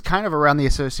 because this is kind of around the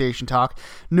association talk.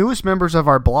 Newest members of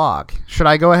our blog. Should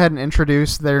I go ahead and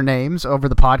introduce their names over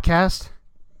the podcast?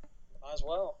 Might as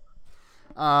well.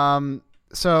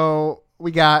 So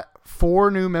we got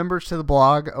 4 new members to the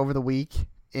blog over the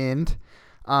weekend.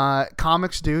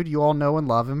 Comics Dude, you all know and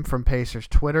love him from Pacers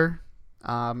Twitter.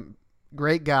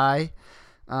 Great guy.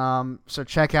 So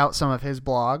check out some of his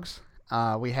blogs.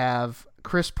 We have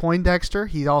Chris Poindexter.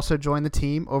 He also joined the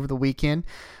team over the weekend.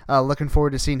 Looking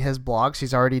forward to seeing his blogs.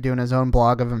 He's already doing his own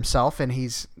blog of himself, and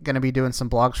he's going to be doing some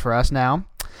blogs for us now.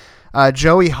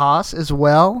 Joey Haas as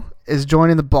well is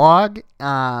joining the blog,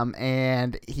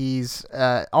 and he's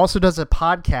also does a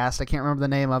podcast. I can't remember the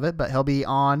name of it, but he'll be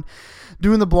on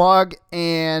doing the blog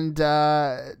and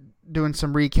doing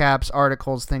some recaps,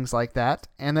 articles, things like that.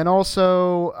 And then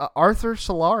also Arthur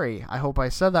Solari. I hope I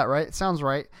said that right. It sounds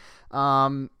right.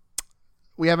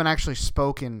 We haven't actually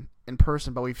spoken in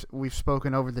person, but we've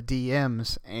spoken over the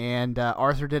DMs. And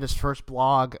Arthur did his first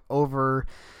blog over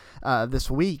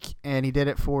this week, and he did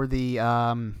it for the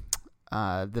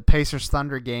Pacers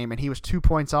Thunder game, and he was 2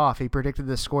 points off. He predicted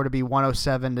the score to be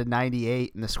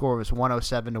 107-98, and the score was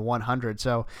 107-100.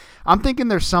 So I'm thinking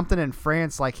there's something in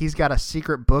France, like he's got a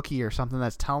secret bookie or something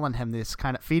that's telling him this,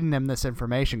 kind of feeding him this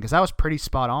information, because that was pretty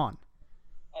spot on.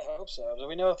 I hope so. Do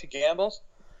we know if he gambles?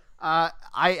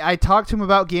 I talked to him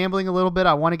about gambling a little bit.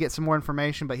 I want to get some more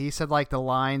information, but he said like the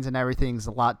lines and everything's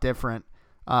a lot different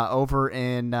over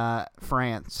in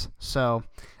France. So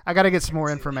I got to get some more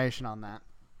information on that.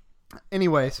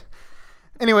 Anyways,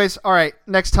 all right,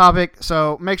 next topic.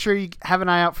 So make sure you have an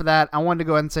eye out for that. I wanted to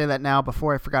go ahead and say that now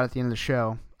before I forgot at the end of the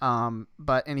show.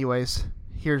 But anyways,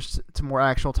 here's some more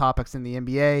actual topics in the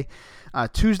NBA.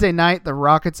 Tuesday night, the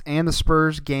Rockets and the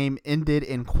Spurs game ended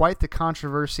in quite the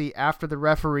controversy after the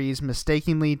referees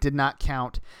mistakenly did not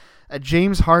count a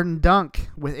James Harden dunk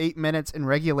with 8 minutes in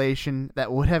regulation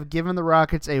that would have given the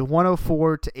Rockets a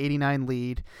 104-89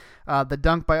 lead. The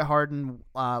dunk by Harden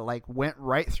went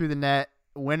right through the net,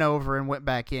 went over, and went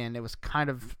back in. It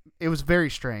was very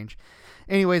strange.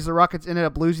 Anyways, the Rockets ended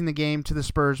up losing the game to the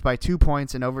Spurs by 2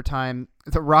 points in overtime.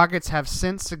 The Rockets have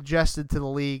since suggested to the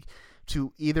league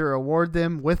to either award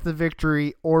them with the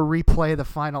victory or replay the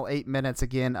final 8 minutes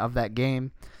again of that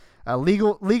game.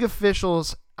 League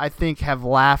officials, I think, have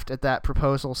laughed at that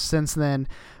proposal since then.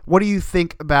 What do you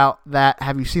think about that?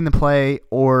 Have you seen the play,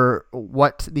 or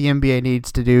what the NBA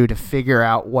needs to do to figure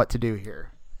out what to do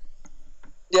here?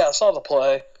 Yeah, I saw the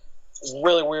play.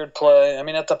 Really weird play. I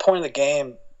mean, at the point of the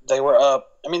game, they were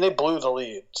up. I mean, they blew the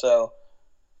lead, so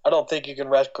I don't think you can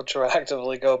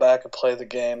retroactively go back and play the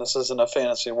game. This isn't a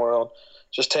fantasy world.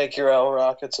 Just take your L,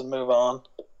 Rockets, and move on.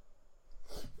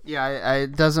 Yeah,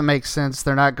 it doesn't make sense.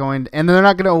 They're not going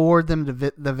to award them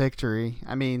the victory.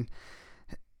 I mean,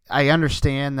 I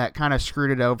understand that kind of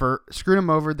screwed them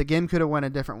over. The game could have went a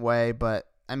different way, but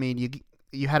I mean,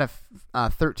 you had a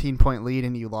 13-point lead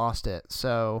and you lost it.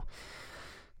 So,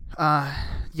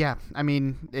 yeah, I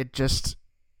mean, it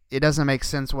doesn't make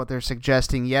sense what they're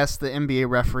suggesting. Yes, the NBA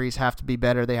referees have to be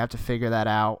better. They have to figure that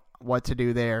out, what to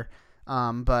do there.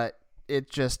 But it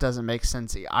just doesn't make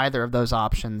sense, either of those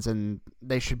options, and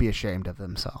they should be ashamed of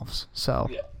themselves. So,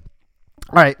 yeah.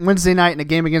 All right, Wednesday night in a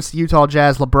game against the Utah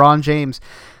Jazz, LeBron James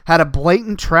had a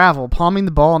blatant travel, palming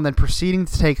the ball and then proceeding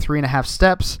to take 3.5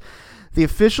 steps. The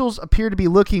officials appear to be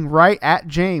looking right at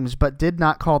James, but did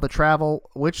not call the travel,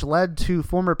 which led to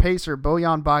former Pacer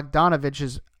Bojan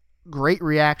Bogdanovic's great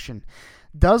reaction.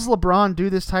 Does LeBron do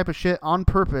this type of shit on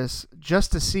purpose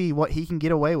just to see what he can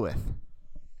get away with?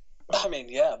 I mean,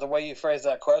 yeah, the way you phrase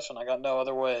that question, I got no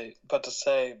other way but to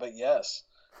say, but yes.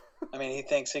 I mean, he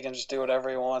thinks he can just do whatever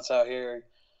he wants out here,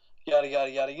 yada,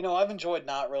 yada, yada. You know, I've enjoyed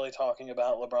not really talking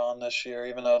about LeBron this year,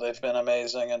 even though they've been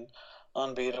amazing and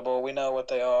unbeatable. We know what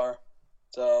they are.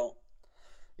 So,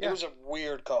 yeah. It was a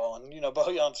weird call. And, you know,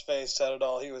 Bojan's face said it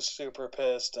all. He was super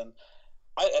pissed. And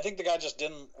I think the guy just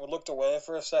looked away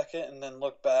for a second and then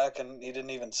looked back and he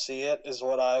didn't even see it, is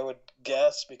what I would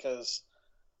guess, because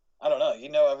I don't know. You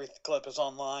know, every clip is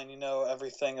online. You know,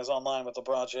 everything is online with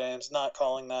LeBron James. Not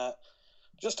calling that.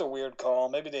 Just a weird call.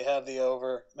 Maybe they had the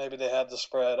over. Maybe they had the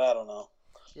spread. I don't know.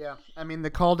 Yeah. I mean, the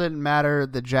call didn't matter.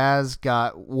 The Jazz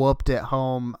got whooped at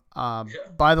home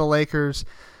by the Lakers.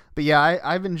 But, yeah,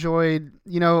 I've enjoyed,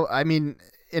 you know, I mean,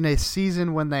 in a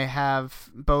season when they have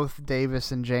both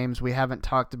Davis and James, we haven't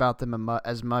talked about them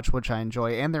as much, which I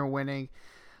enjoy. And they're winning.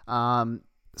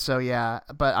 So, yeah,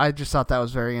 but I just thought that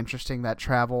was very interesting, that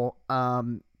travel.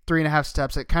 3.5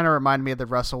 steps. It kind of reminded me of the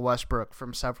Russell Westbrook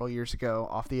from several years ago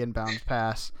off the inbound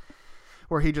pass,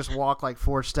 where he just walked like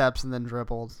 4 steps and then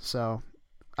dribbled. So,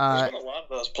 there's been a lot of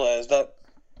those plays. That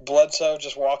Bledsoe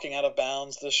just walking out of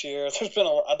bounds this year.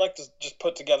 I'd like to just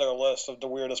put together a list of the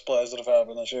weirdest plays that have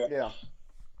happened this year. Yeah.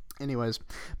 Anyways,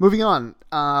 moving on.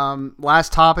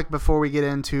 Last topic before we get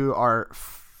into our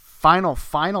final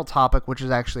topic, which is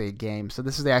actually a game. So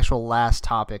this is the actual last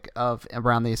topic of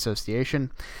around the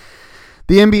association.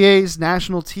 The NBA's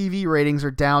national TV ratings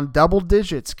are down double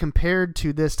digits compared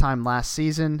to this time last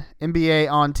season.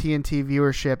 NBA on TNT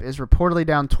viewership is reportedly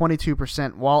down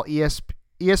 22%, while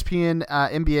ESPN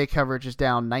NBA coverage is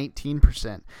down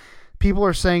 19%. People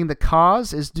are saying the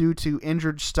cause is due to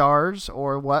injured stars,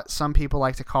 or what some people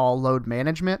like to call load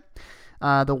management.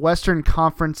 The Western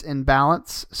Conference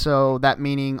imbalance, so that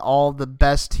meaning all the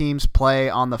best teams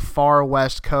play on the far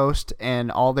west coast,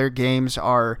 and all their games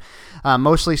are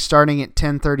mostly starting at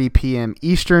 10:30 p.m.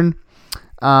 Eastern.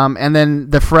 And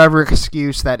then the forever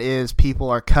excuse that is people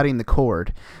are cutting the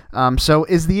cord. So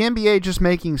is the NBA just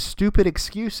making stupid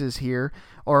excuses here,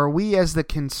 or are we as the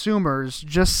consumers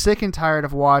just sick and tired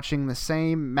of watching the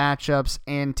same matchups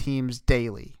and teams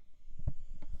daily?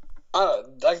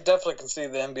 I definitely can see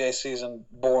the NBA season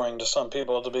boring to some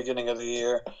people at the beginning of the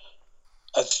year.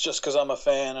 It's just because I'm a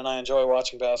fan and I enjoy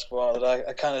watching basketball that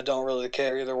I kind of don't really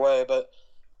care either way. But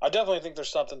I definitely think there's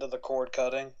something to the cord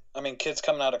cutting. I mean, kids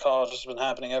coming out of college has been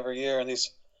happening every year, and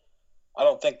I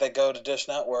don't think they go to Dish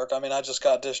Network. I mean, I just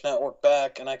got Dish Network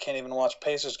back, and I can't even watch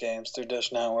Pacers games through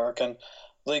Dish Network. And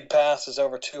League Pass is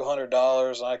over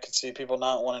 $200, and I could see people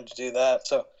not wanting to do that.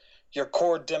 So your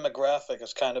core demographic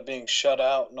is kind of being shut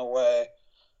out in a way.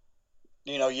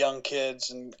 You know, young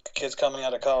kids and kids coming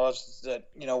out of college that,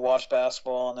 you know, watch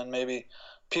basketball, and then maybe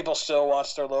people still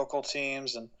watch their local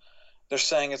teams, and they're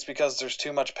saying it's because there's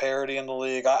too much parity in the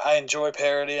league. I enjoy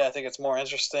parity. I think it's more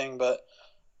interesting, but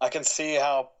I can see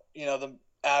how, you know, the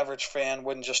average fan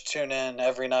wouldn't just tune in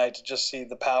every night to just see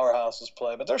the powerhouses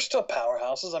play. But they're still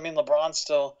powerhouses. I mean, LeBron's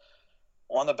still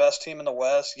on the best team in the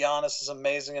West. Giannis is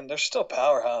amazing, and they're still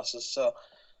powerhouses. So,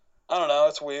 I don't know.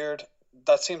 It's weird.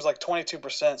 That seems like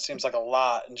 22% seems like a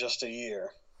lot in just a year.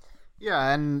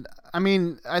 Yeah, and I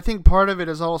mean, I think part of it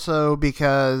is also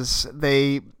because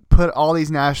they put all these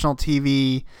national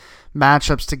TV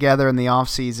matchups together in the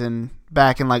offseason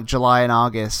back in like July and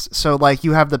August. So like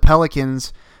you have the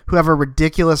Pelicans who have a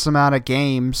ridiculous amount of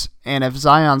games, and if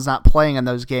Zion's not playing in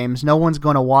those games, no one's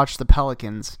going to watch the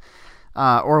Pelicans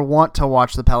or want to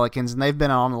watch the Pelicans, and they've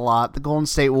been on a lot. The Golden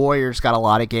State Warriors got a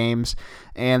lot of games,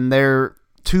 and their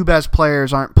two best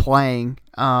players aren't playing.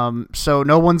 So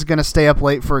no one's going to stay up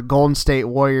late for a Golden State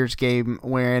Warriors game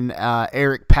when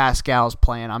Eric Pascal's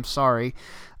playing. I'm sorry.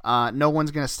 No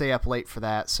one's going to stay up late for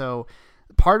that. So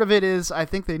part of it is I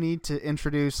think they need to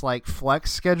introduce like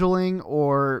flex scheduling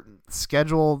or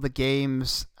schedule the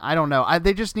games. I don't know.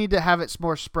 They just need to have it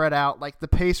more spread out. Like the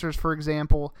Pacers, for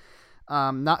example.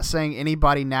 Not saying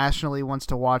anybody nationally wants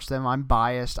to watch them. I'm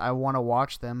biased. I want to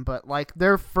watch them. But like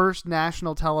their first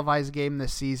national televised game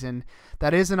this season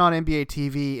that isn't on NBA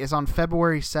TV is on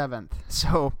February 7th.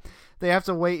 So they have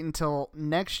to wait until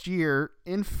next year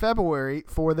in February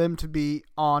for them to be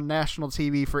on national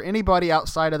TV for anybody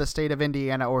outside of the state of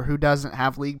Indiana or who doesn't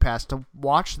have League Pass to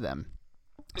watch them.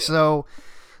 Yeah. So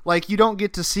like you don't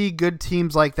get to see good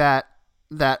teams like that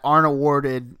aren't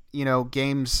awarded, you know,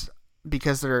 games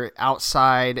because they're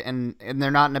outside and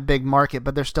they're not in a big market,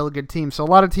 but they're still a good team. So a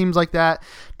lot of teams like that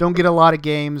don't get a lot of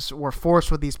games. We're forced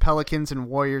with these Pelicans and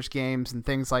Warriors games and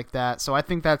things like that. So I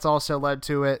think that's also led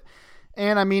to it.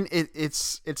 And I mean,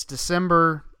 it's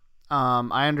December.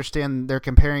 I understand they're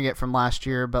comparing it from last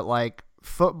year, but like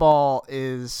football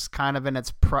is kind of in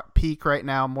its peak right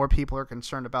now. More people are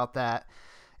concerned about that.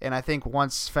 And I think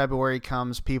once February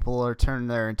comes, people are turning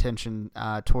their attention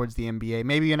towards the NBA.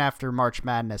 Maybe even after March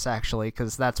Madness, actually,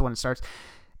 because that's when it starts.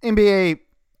 NBA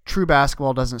true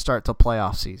basketball doesn't start till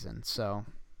playoff season. So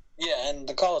yeah, and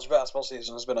the college basketball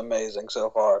season has been amazing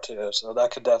so far too. So that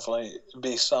could definitely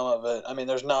be some of it. I mean,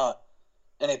 there's not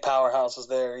any powerhouses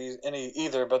there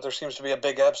either, but there seems to be a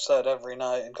big upset every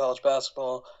night in college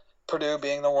basketball. Purdue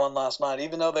being the one last night,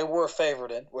 even though they were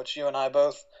favored in, which you and I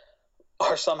both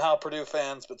are somehow Purdue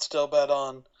fans, but still bet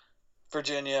on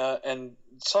Virginia and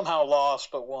somehow lost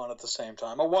but won at the same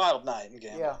time. A wild night in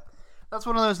gambling. Yeah, that's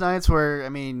one of those nights where, I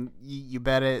mean, you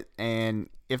bet it, and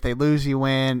if they lose, you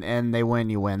win, and they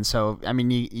win, you win. So, I mean,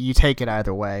 you take it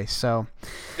either way. So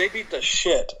they beat the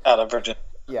shit out of Virginia.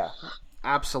 Yeah,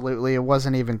 absolutely. It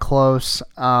wasn't even close,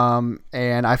 and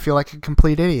I feel like a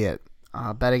complete idiot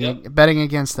betting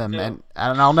against them, and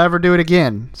I'll never do it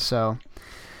again. So,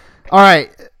 all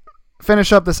right.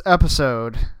 Finish up this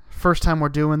episode. First time we're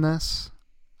doing this.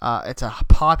 It's a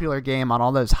popular game on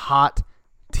all those hot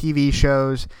TV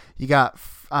shows. You got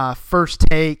First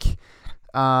Take.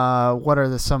 What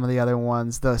are some of the other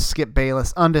ones? The Skip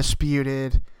Bayless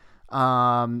Undisputed.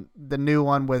 The new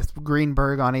one with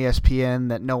Greenberg on ESPN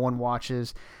that no one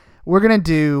watches. We're going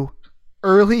to do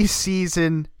early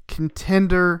season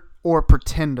contender or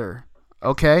pretender.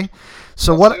 Okay.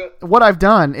 So what I've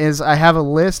done is I have a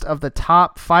list of the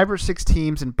top 5 or 6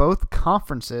 teams in both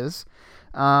conferences.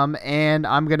 And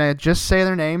I'm going to just say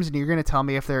their names, and you're going to tell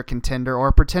me if they're a contender or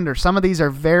a pretender. Some of these are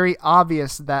very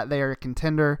obvious that they are a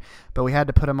contender, but we had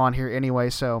to put them on here anyway.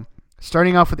 So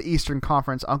starting off with the Eastern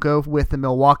Conference, I'll go with the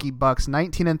Milwaukee Bucks,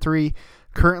 19-3,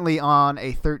 currently on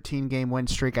a 13-game win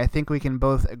streak. I think we can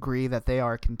both agree that they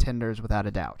are contenders without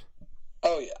a doubt.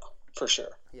 Oh, yeah, for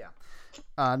sure. Yeah.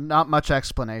 Not much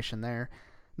explanation there.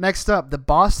 Next up, the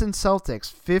Boston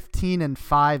Celtics,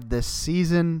 15-5 this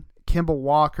season. Kemba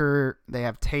Walker, they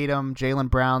have Tatum, Jaylen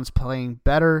Brown's playing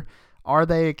better. Are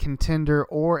they a contender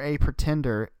or a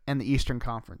pretender in the Eastern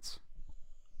Conference?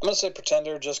 I'm gonna say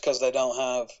pretender just because they don't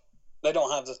have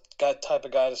the type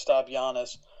of guy to stop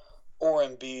Giannis or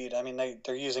Embiid. I mean,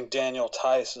 they're using Daniel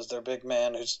Tice as their big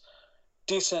man, who's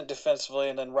decent defensively,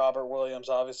 and then Robert Williams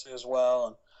obviously as well,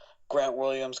 and Grant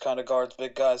Williams kind of guards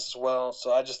big guys as well.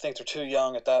 So I just think they're too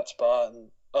young at that spot, and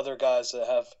other guys that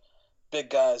have big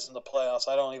guys in the playoffs,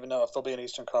 I don't even know if they'll be an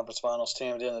Eastern Conference Finals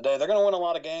team at the end of the day. They're going to win a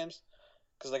lot of games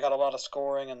because they got a lot of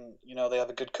scoring, and they have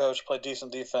a good coach, play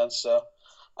decent defense. So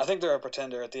I think they're a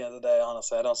pretender at the end of the day.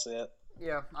 Honestly, I don't see it.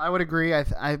 Yeah, I would agree.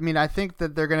 I mean, I think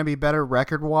that they're going to be better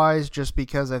record-wise just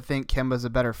because I think Kemba's a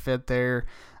better fit there.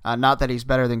 Not that he's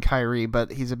better than Kyrie,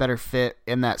 but he's a better fit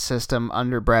in that system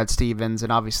under Brad Stevens,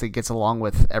 and obviously gets along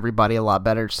with everybody a lot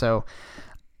better. So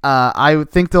I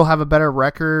would think they'll have a better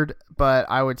record, but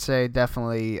I would say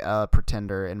definitely a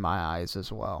pretender in my eyes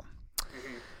as well.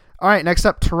 Mm-hmm. All right, next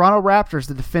up, Toronto Raptors,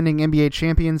 the defending NBA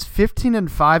champions,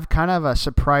 15-5, kind of a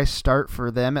surprise start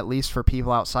for them, at least for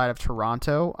people outside of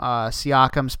Toronto.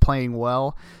 Siakam's playing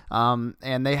well,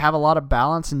 and they have a lot of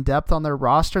balance and depth on their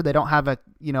roster. They don't have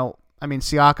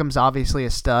Siakam's obviously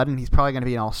a stud, and he's probably going to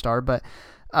be an all-star, but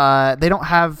they don't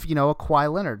have, a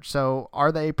Kawhi Leonard. So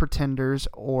are they pretenders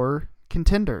or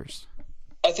contenders?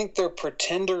 I think they're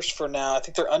pretenders for now. I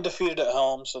think they're undefeated at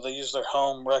home, so they use their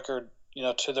home record,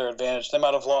 to their advantage. They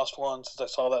might have lost one since I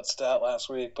saw that stat last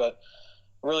week, but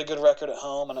really good record at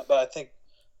home. But I think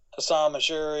Hassan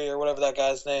Majuri, or whatever that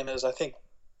guy's name is, I think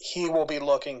he will be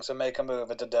looking to make a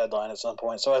move at the deadline at some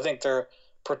point. So I think they're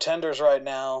pretenders right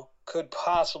now, could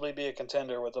possibly be a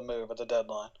contender with a move at the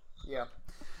deadline. Yeah.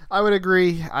 I would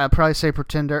agree. I'd probably say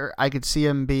pretender. I could see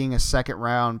him being a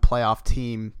second-round playoff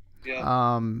team.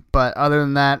 Yeah. But other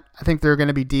than that, I think they're going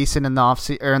to be decent in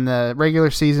the in the regular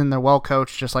season. They're well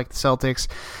coached, just like the Celtics.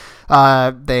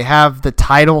 They have the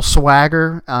title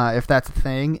swagger, if that's a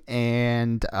thing,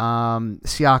 and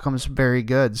Siakam's very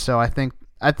good. So I think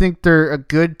they're a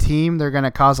good team. They're going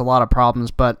to cause a lot of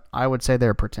problems, but I would say they're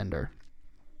a pretender.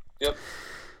 Yep.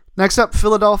 Next up,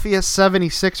 Philadelphia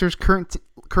 76ers,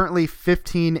 currently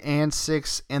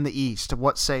 15-6 in the East.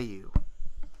 What say you?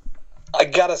 I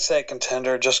gotta say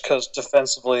contender, just because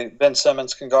defensively, Ben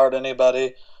Simmons can guard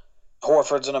anybody.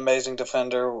 Horford's an amazing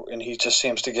defender, and he just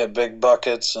seems to get big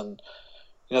buckets. And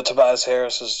Tobias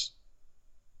Harris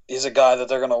he's a guy that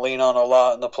they're going to lean on a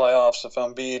lot in the playoffs if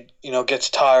Embiid gets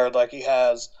tired like he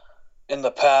has in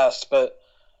the past. But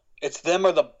it's them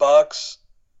or the Bucks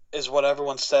is what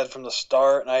everyone said from the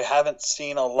start, and I haven't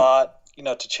seen a lot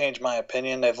to change my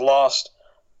opinion. They've lost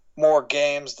more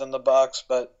games than the Bucks,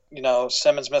 but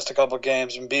Simmons missed a couple of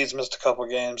games, Embiid's missed a couple of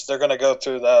games. They're going to go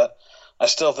through that. I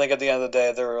still think at the end of the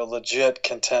day they're a legit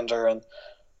contender, and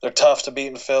they're tough to beat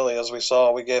in Philly, as we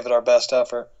saw. We gave it our best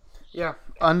effort. Yeah,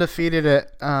 undefeated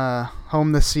at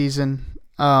home this season,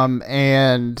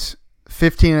 and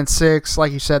 15-6.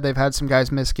 Like you said, they've had some guys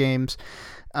miss games.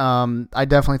 I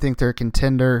definitely think they're a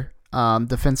contender.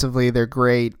 Defensively, they're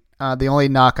great. The only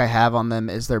knock I have on them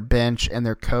is their bench and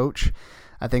their coach.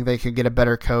 I think they could get a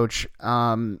better coach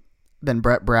than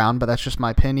Brett Brown, but that's just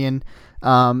my opinion.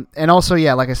 And also,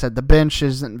 yeah, like I said, the bench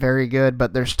isn't very good,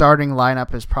 but their starting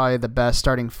lineup is probably the best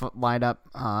starting lineup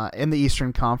in the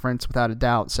Eastern Conference, without a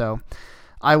doubt. So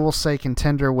I will say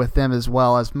contender with them as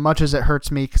well, as much as it hurts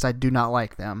me because I do not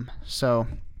like them. So,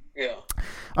 yeah.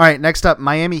 All right, next up,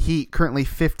 Miami Heat, currently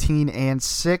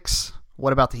 15-6.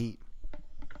 What about the Heat?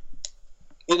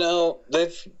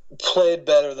 They've played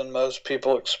better than most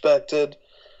people expected,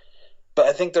 but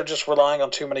I think they're just relying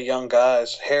on too many young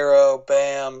guys. Harrow,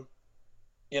 Bam,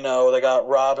 they got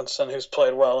Robinson, who's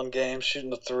played well in games, shooting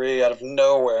the three out of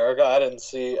nowhere. A guy I didn't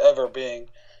see ever being,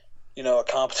 a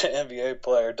competent NBA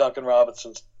player. Duncan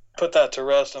Robinson's put that to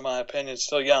rest, in my opinion.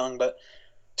 Still young, but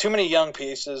too many young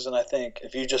pieces, and I think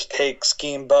if you just take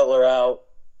Scheme Butler out,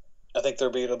 I think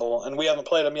they're beatable. And we haven't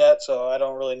played them yet, so I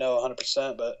don't really know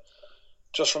 100%, but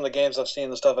just from the games I've seen,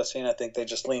 the stuff I've seen, I think they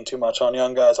just lean too much on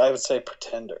young guys. I would say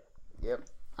pretender. Yep.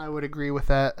 I would agree with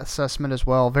that assessment as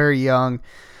well. Very young.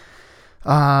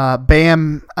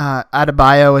 Bam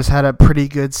Adebayo has had a pretty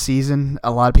good season.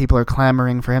 A lot of people are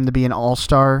clamoring for him to be an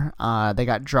all-star. They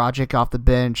got Dragic off the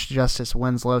bench, Justice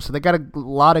Winslow. So they got a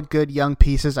lot of good young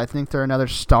pieces. I think they're another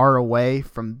star away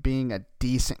from being a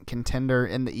decent contender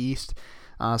in the East.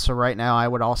 So right now I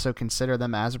would also consider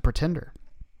them as a pretender.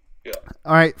 Yeah.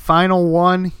 All right, final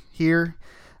one here.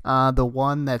 The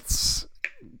one that's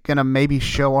going to maybe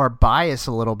show our bias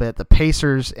a little bit, the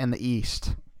Pacers in the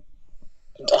East.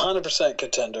 100%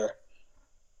 contender.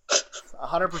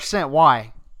 100%.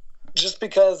 Why? Just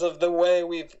because of the way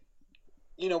we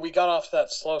got off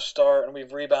that slow start and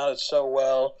we've rebounded so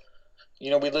well. We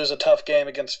lose a tough game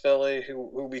against Philly,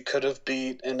 who we could have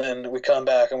beat, and then we come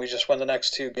back and we just win the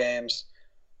next 2 games,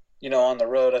 on the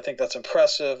road. I think that's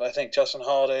impressive. I think Justin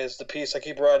Holiday is the piece I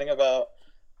keep writing about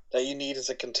that you need as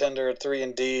a contender at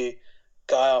 3-and-D,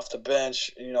 guy off the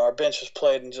bench. Our bench has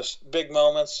played in just big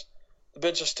moments. The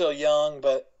bench is still young,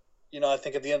 but, I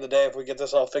think at the end of the day, if we get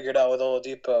this all figured out with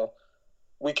Oladipo,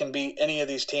 we can beat any of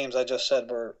these teams I just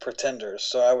said were pretenders.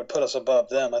 So I would put us above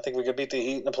them. I think we could beat the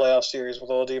Heat in the playoff series with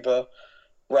Oladipo.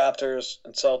 Raptors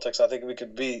and Celtics, I think we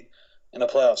could beat in a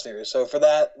playoff series. So for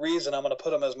that reason, I'm going to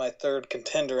put them as my 3rd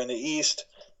contender in the East.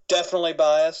 Definitely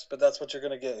biased, but that's what you're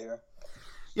going to get here.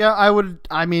 Yeah,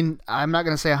 I'm not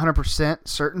going to say 100%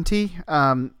 certainty.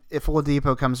 If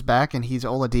Oladipo comes back and he's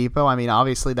Oladipo,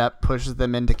 obviously that pushes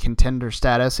them into contender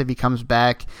status. If he comes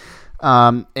back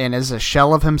and is a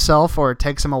shell of himself, or it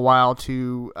takes him a while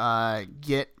to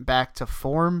get back to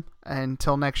form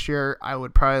until next year, I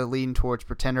would probably lean towards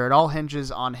pretender. It all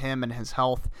hinges on him and his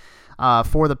health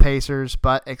for the Pacers,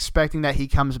 but expecting that he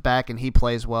comes back and he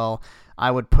plays well, I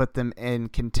would put them in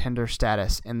contender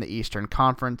status in the Eastern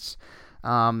Conference.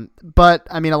 But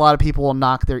a lot of people will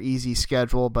knock their easy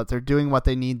schedule, but they're doing what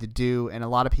they need to do. And a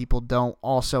lot of people don't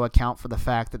also account for the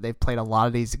fact that they've played a lot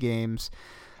of these games,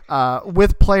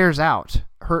 with players out,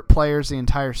 hurt players the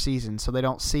entire season. So they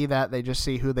don't see that. They just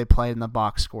see who they played in the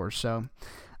box scores. So,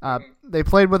 they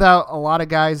played without a lot of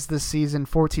guys this season.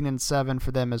 14-7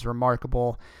 for them is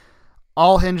remarkable.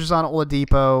 All hinges on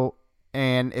Oladipo.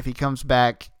 And if he comes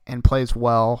back and plays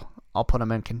well, I'll put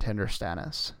him in contender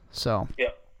status. So, yeah.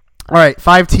 All right,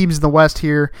 5 teams in the West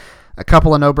here, a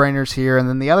couple of no-brainers here, and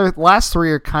then the last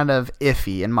 3 are kind of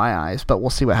iffy in my eyes, but we'll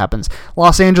see what happens.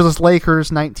 Los Angeles Lakers,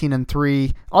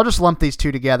 19-3. I'll just lump these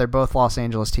 2 together, both Los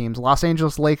Angeles teams. Los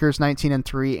Angeles Lakers,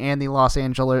 19-3, and the Los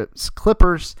Angeles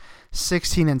Clippers,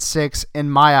 16-6. In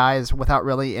my eyes, without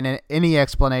really any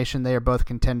explanation, they are both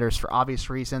contenders for obvious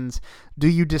reasons. Do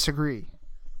you disagree?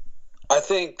 I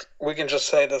think we can just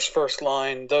say this first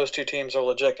line, those 2 teams are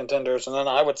legit contenders, and then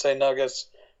I would say Nuggets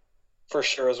for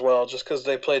sure as well, just because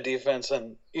they play defense,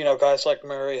 and guys like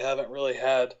Murray haven't really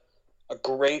had a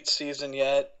great season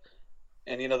yet,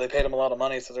 and they paid him a lot of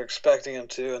money, so they're expecting him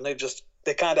to, and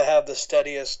they kind of have the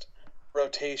steadiest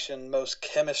rotation, most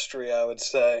chemistry, I would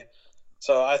say.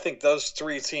 So I think those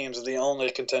 3 teams are the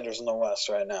only contenders in the West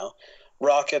right now.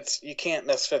 Rockets, you can't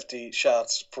miss 50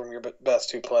 shots from your best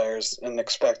 2 players and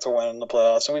expect to win in the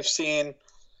playoffs, and we've seen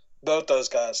both those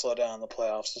guys slow down in the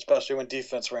playoffs, especially when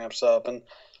defense ramps up. And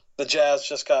the Jazz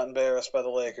just got embarrassed by the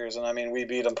Lakers, and we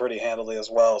beat them pretty handily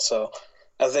as well. So,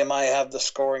 as they might have the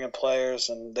scoring and players,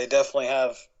 and they definitely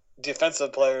have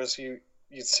defensive players you'd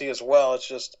see as well. It's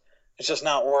just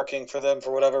not working for them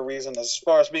for whatever reason. As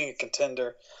far as being a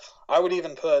contender, I would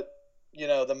even put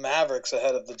the Mavericks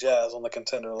ahead of the Jazz on the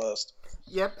contender list.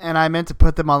 Yep, and I meant to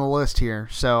put them on the list here,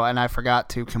 and I forgot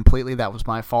to completely. That was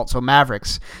my fault. So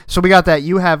Mavericks. So we got that.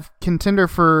 You have contender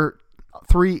for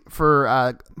 3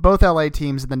 for both LA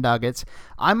teams and the Nuggets.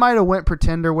 I might have went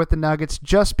pretender with the Nuggets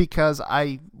just because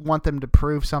I want them to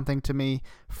prove something to me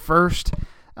first.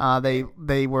 They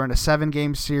were in a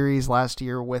 7-game series last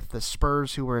year with the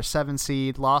Spurs, who were a 7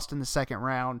 seed, lost in the second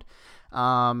round.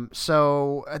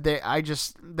 So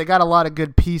they got a lot of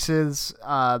good pieces.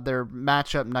 They're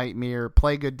matchup nightmare,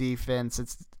 play good defense.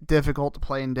 It's difficult to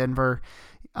play in Denver.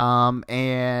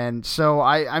 And so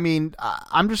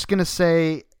I'm just going to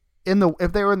say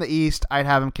if they were in the East, I'd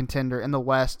have them contender. In the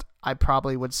West, I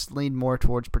probably would lean more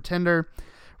towards pretender.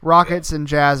 Rockets and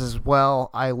Jazz as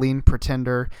well, I lean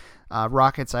pretender.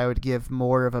 Rockets, I would give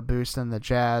more of a boost than the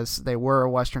Jazz. They were a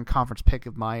Western Conference pick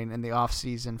of mine in the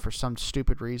offseason for some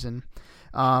stupid reason.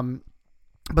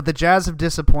 But the Jazz have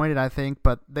disappointed, I think,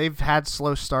 but they've had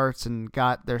slow starts and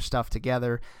got their stuff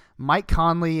together. Mike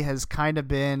Conley has kind of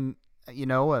been,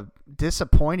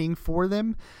 disappointing for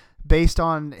them based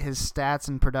on his stats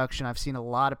and production. I've seen a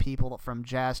lot of people from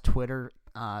Jazz Twitter,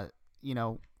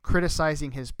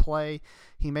 criticizing his play.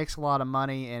 He makes a lot of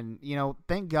money, and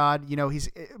thank God,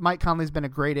 Mike Conley's been a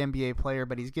great NBA player,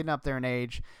 but he's getting up there in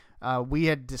age. We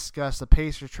had discussed the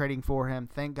Pacers trading for him.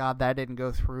 Thank God that didn't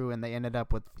go through, and they ended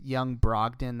up with young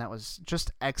Brogdon. That was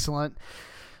just excellent.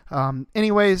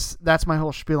 Anyways, that's my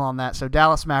whole spiel on that. So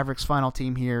Dallas Mavericks, final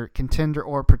team here, contender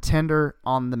or pretender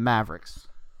on the Mavericks?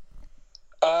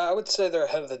 I would say they're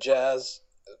ahead of the Jazz,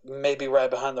 maybe right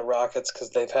behind the Rockets because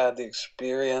they've had the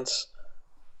experience.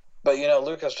 But,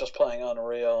 Luka's just playing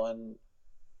unreal and,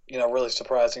 really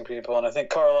surprising people. And I think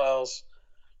Carlisle's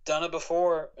done it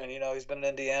before, and, he's been an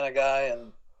Indiana guy,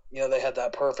 and, they had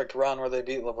that perfect run where they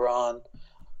beat LeBron.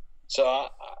 So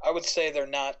I would say they're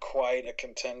not quite a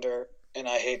contender. And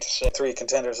I hate to say 3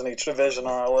 contenders in each division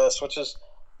on our list, which is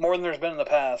more than there's been in the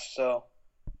past. So,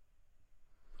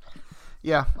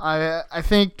 yeah, I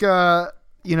think they're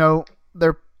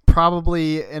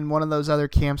probably in one of those other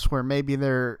camps where maybe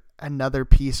they're another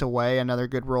piece away, another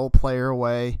good role player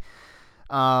away.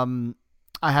 I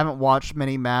haven't watched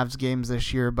many Mavs games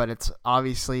this year, but it's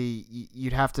obviously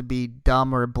you'd have to be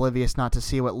dumb or oblivious not to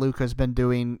see what Luka's been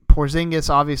doing. Porzingis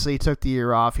obviously took the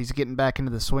year off; he's getting back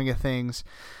into the swing of things.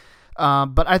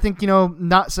 But I think,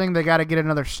 not saying they got to get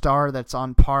another star that's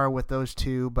on par with those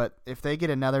two, but if they get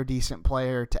another decent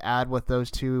player to add with those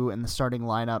two in the starting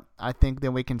lineup, I think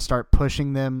then we can start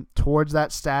pushing them towards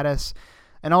that status.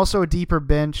 And also a deeper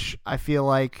bench, I feel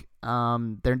like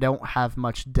they don't have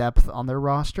much depth on their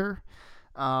roster.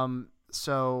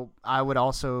 So I would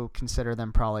also consider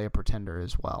them probably a pretender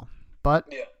as well. But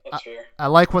yeah, that's fair. I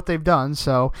like what they've done.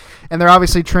 So, and they're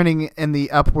obviously trending in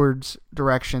the upwards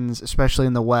directions, especially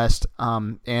in the West.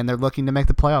 And they're looking to make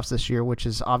the playoffs this year, which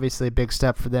is obviously a big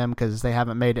step for them because they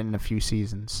haven't made it in a few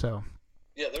seasons. So,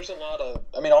 yeah, there's a lot of.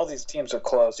 All these teams are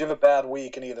close. You have a bad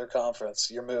week in either conference,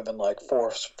 you're moving like 4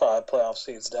 or 5 playoff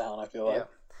seeds down. I feel like. Yeah.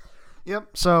 Yep.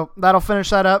 So that'll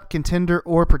finish that up. Contender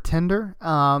or pretender.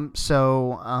 Just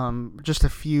a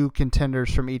few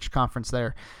contenders from each conference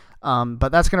there. But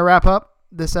that's going to wrap up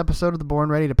this episode of the Born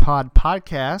Ready to Pod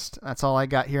podcast. That's all I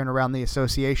got here and around the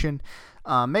association.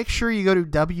 Make sure you go to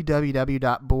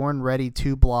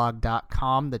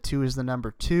www.bornready2blog.com. The 2 is the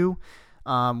number 2.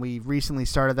 We recently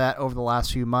started that over the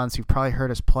last few months. You've probably heard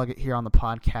us plug it here on the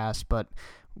podcast, but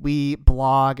we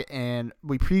blog and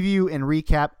we preview and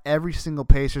recap every single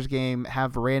Pacers game,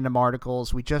 have random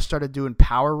articles. We just started doing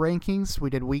power rankings. We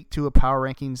did week 2 of power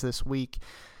rankings this week.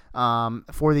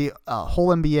 For the whole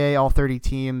NBA, all 30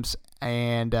 teams,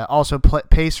 and also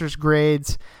Pacers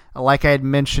grades. Like I had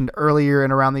mentioned earlier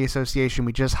and around the association,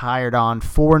 we just hired on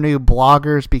 4 new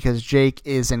bloggers because Jake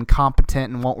is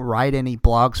incompetent and won't write any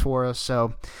blogs for us.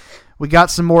 So we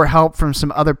got some more help from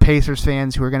some other Pacers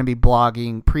fans who are going to be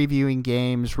blogging, previewing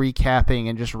games, recapping,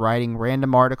 and just writing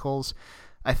random articles.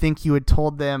 I think you had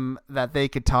told them that they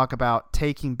could talk about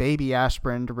taking baby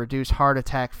aspirin to reduce heart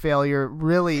attack failure.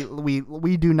 Really,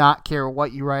 we do not care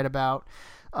what you write about.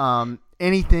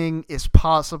 Anything is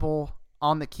possible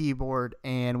on the keyboard,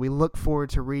 and we look forward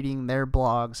to reading their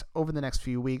blogs over the next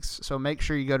few weeks. So make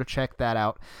sure you go to check that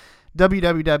out.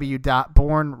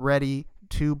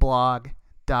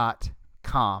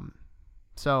 www.bornready2blog.com.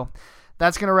 So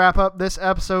that's going to wrap up this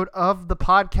episode of the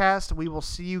podcast. We will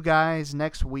see you guys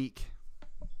next week.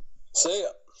 See ya.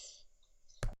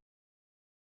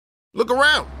 Look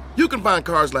around. You can find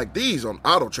cars like these on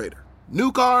AutoTrader.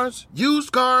 New cars,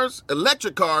 used cars,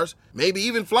 electric cars, maybe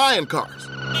even flying cars.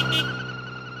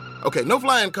 Okay, no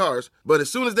flying cars, but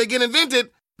as soon as they get invented,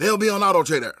 they'll be on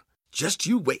AutoTrader. Just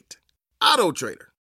you wait. AutoTrader.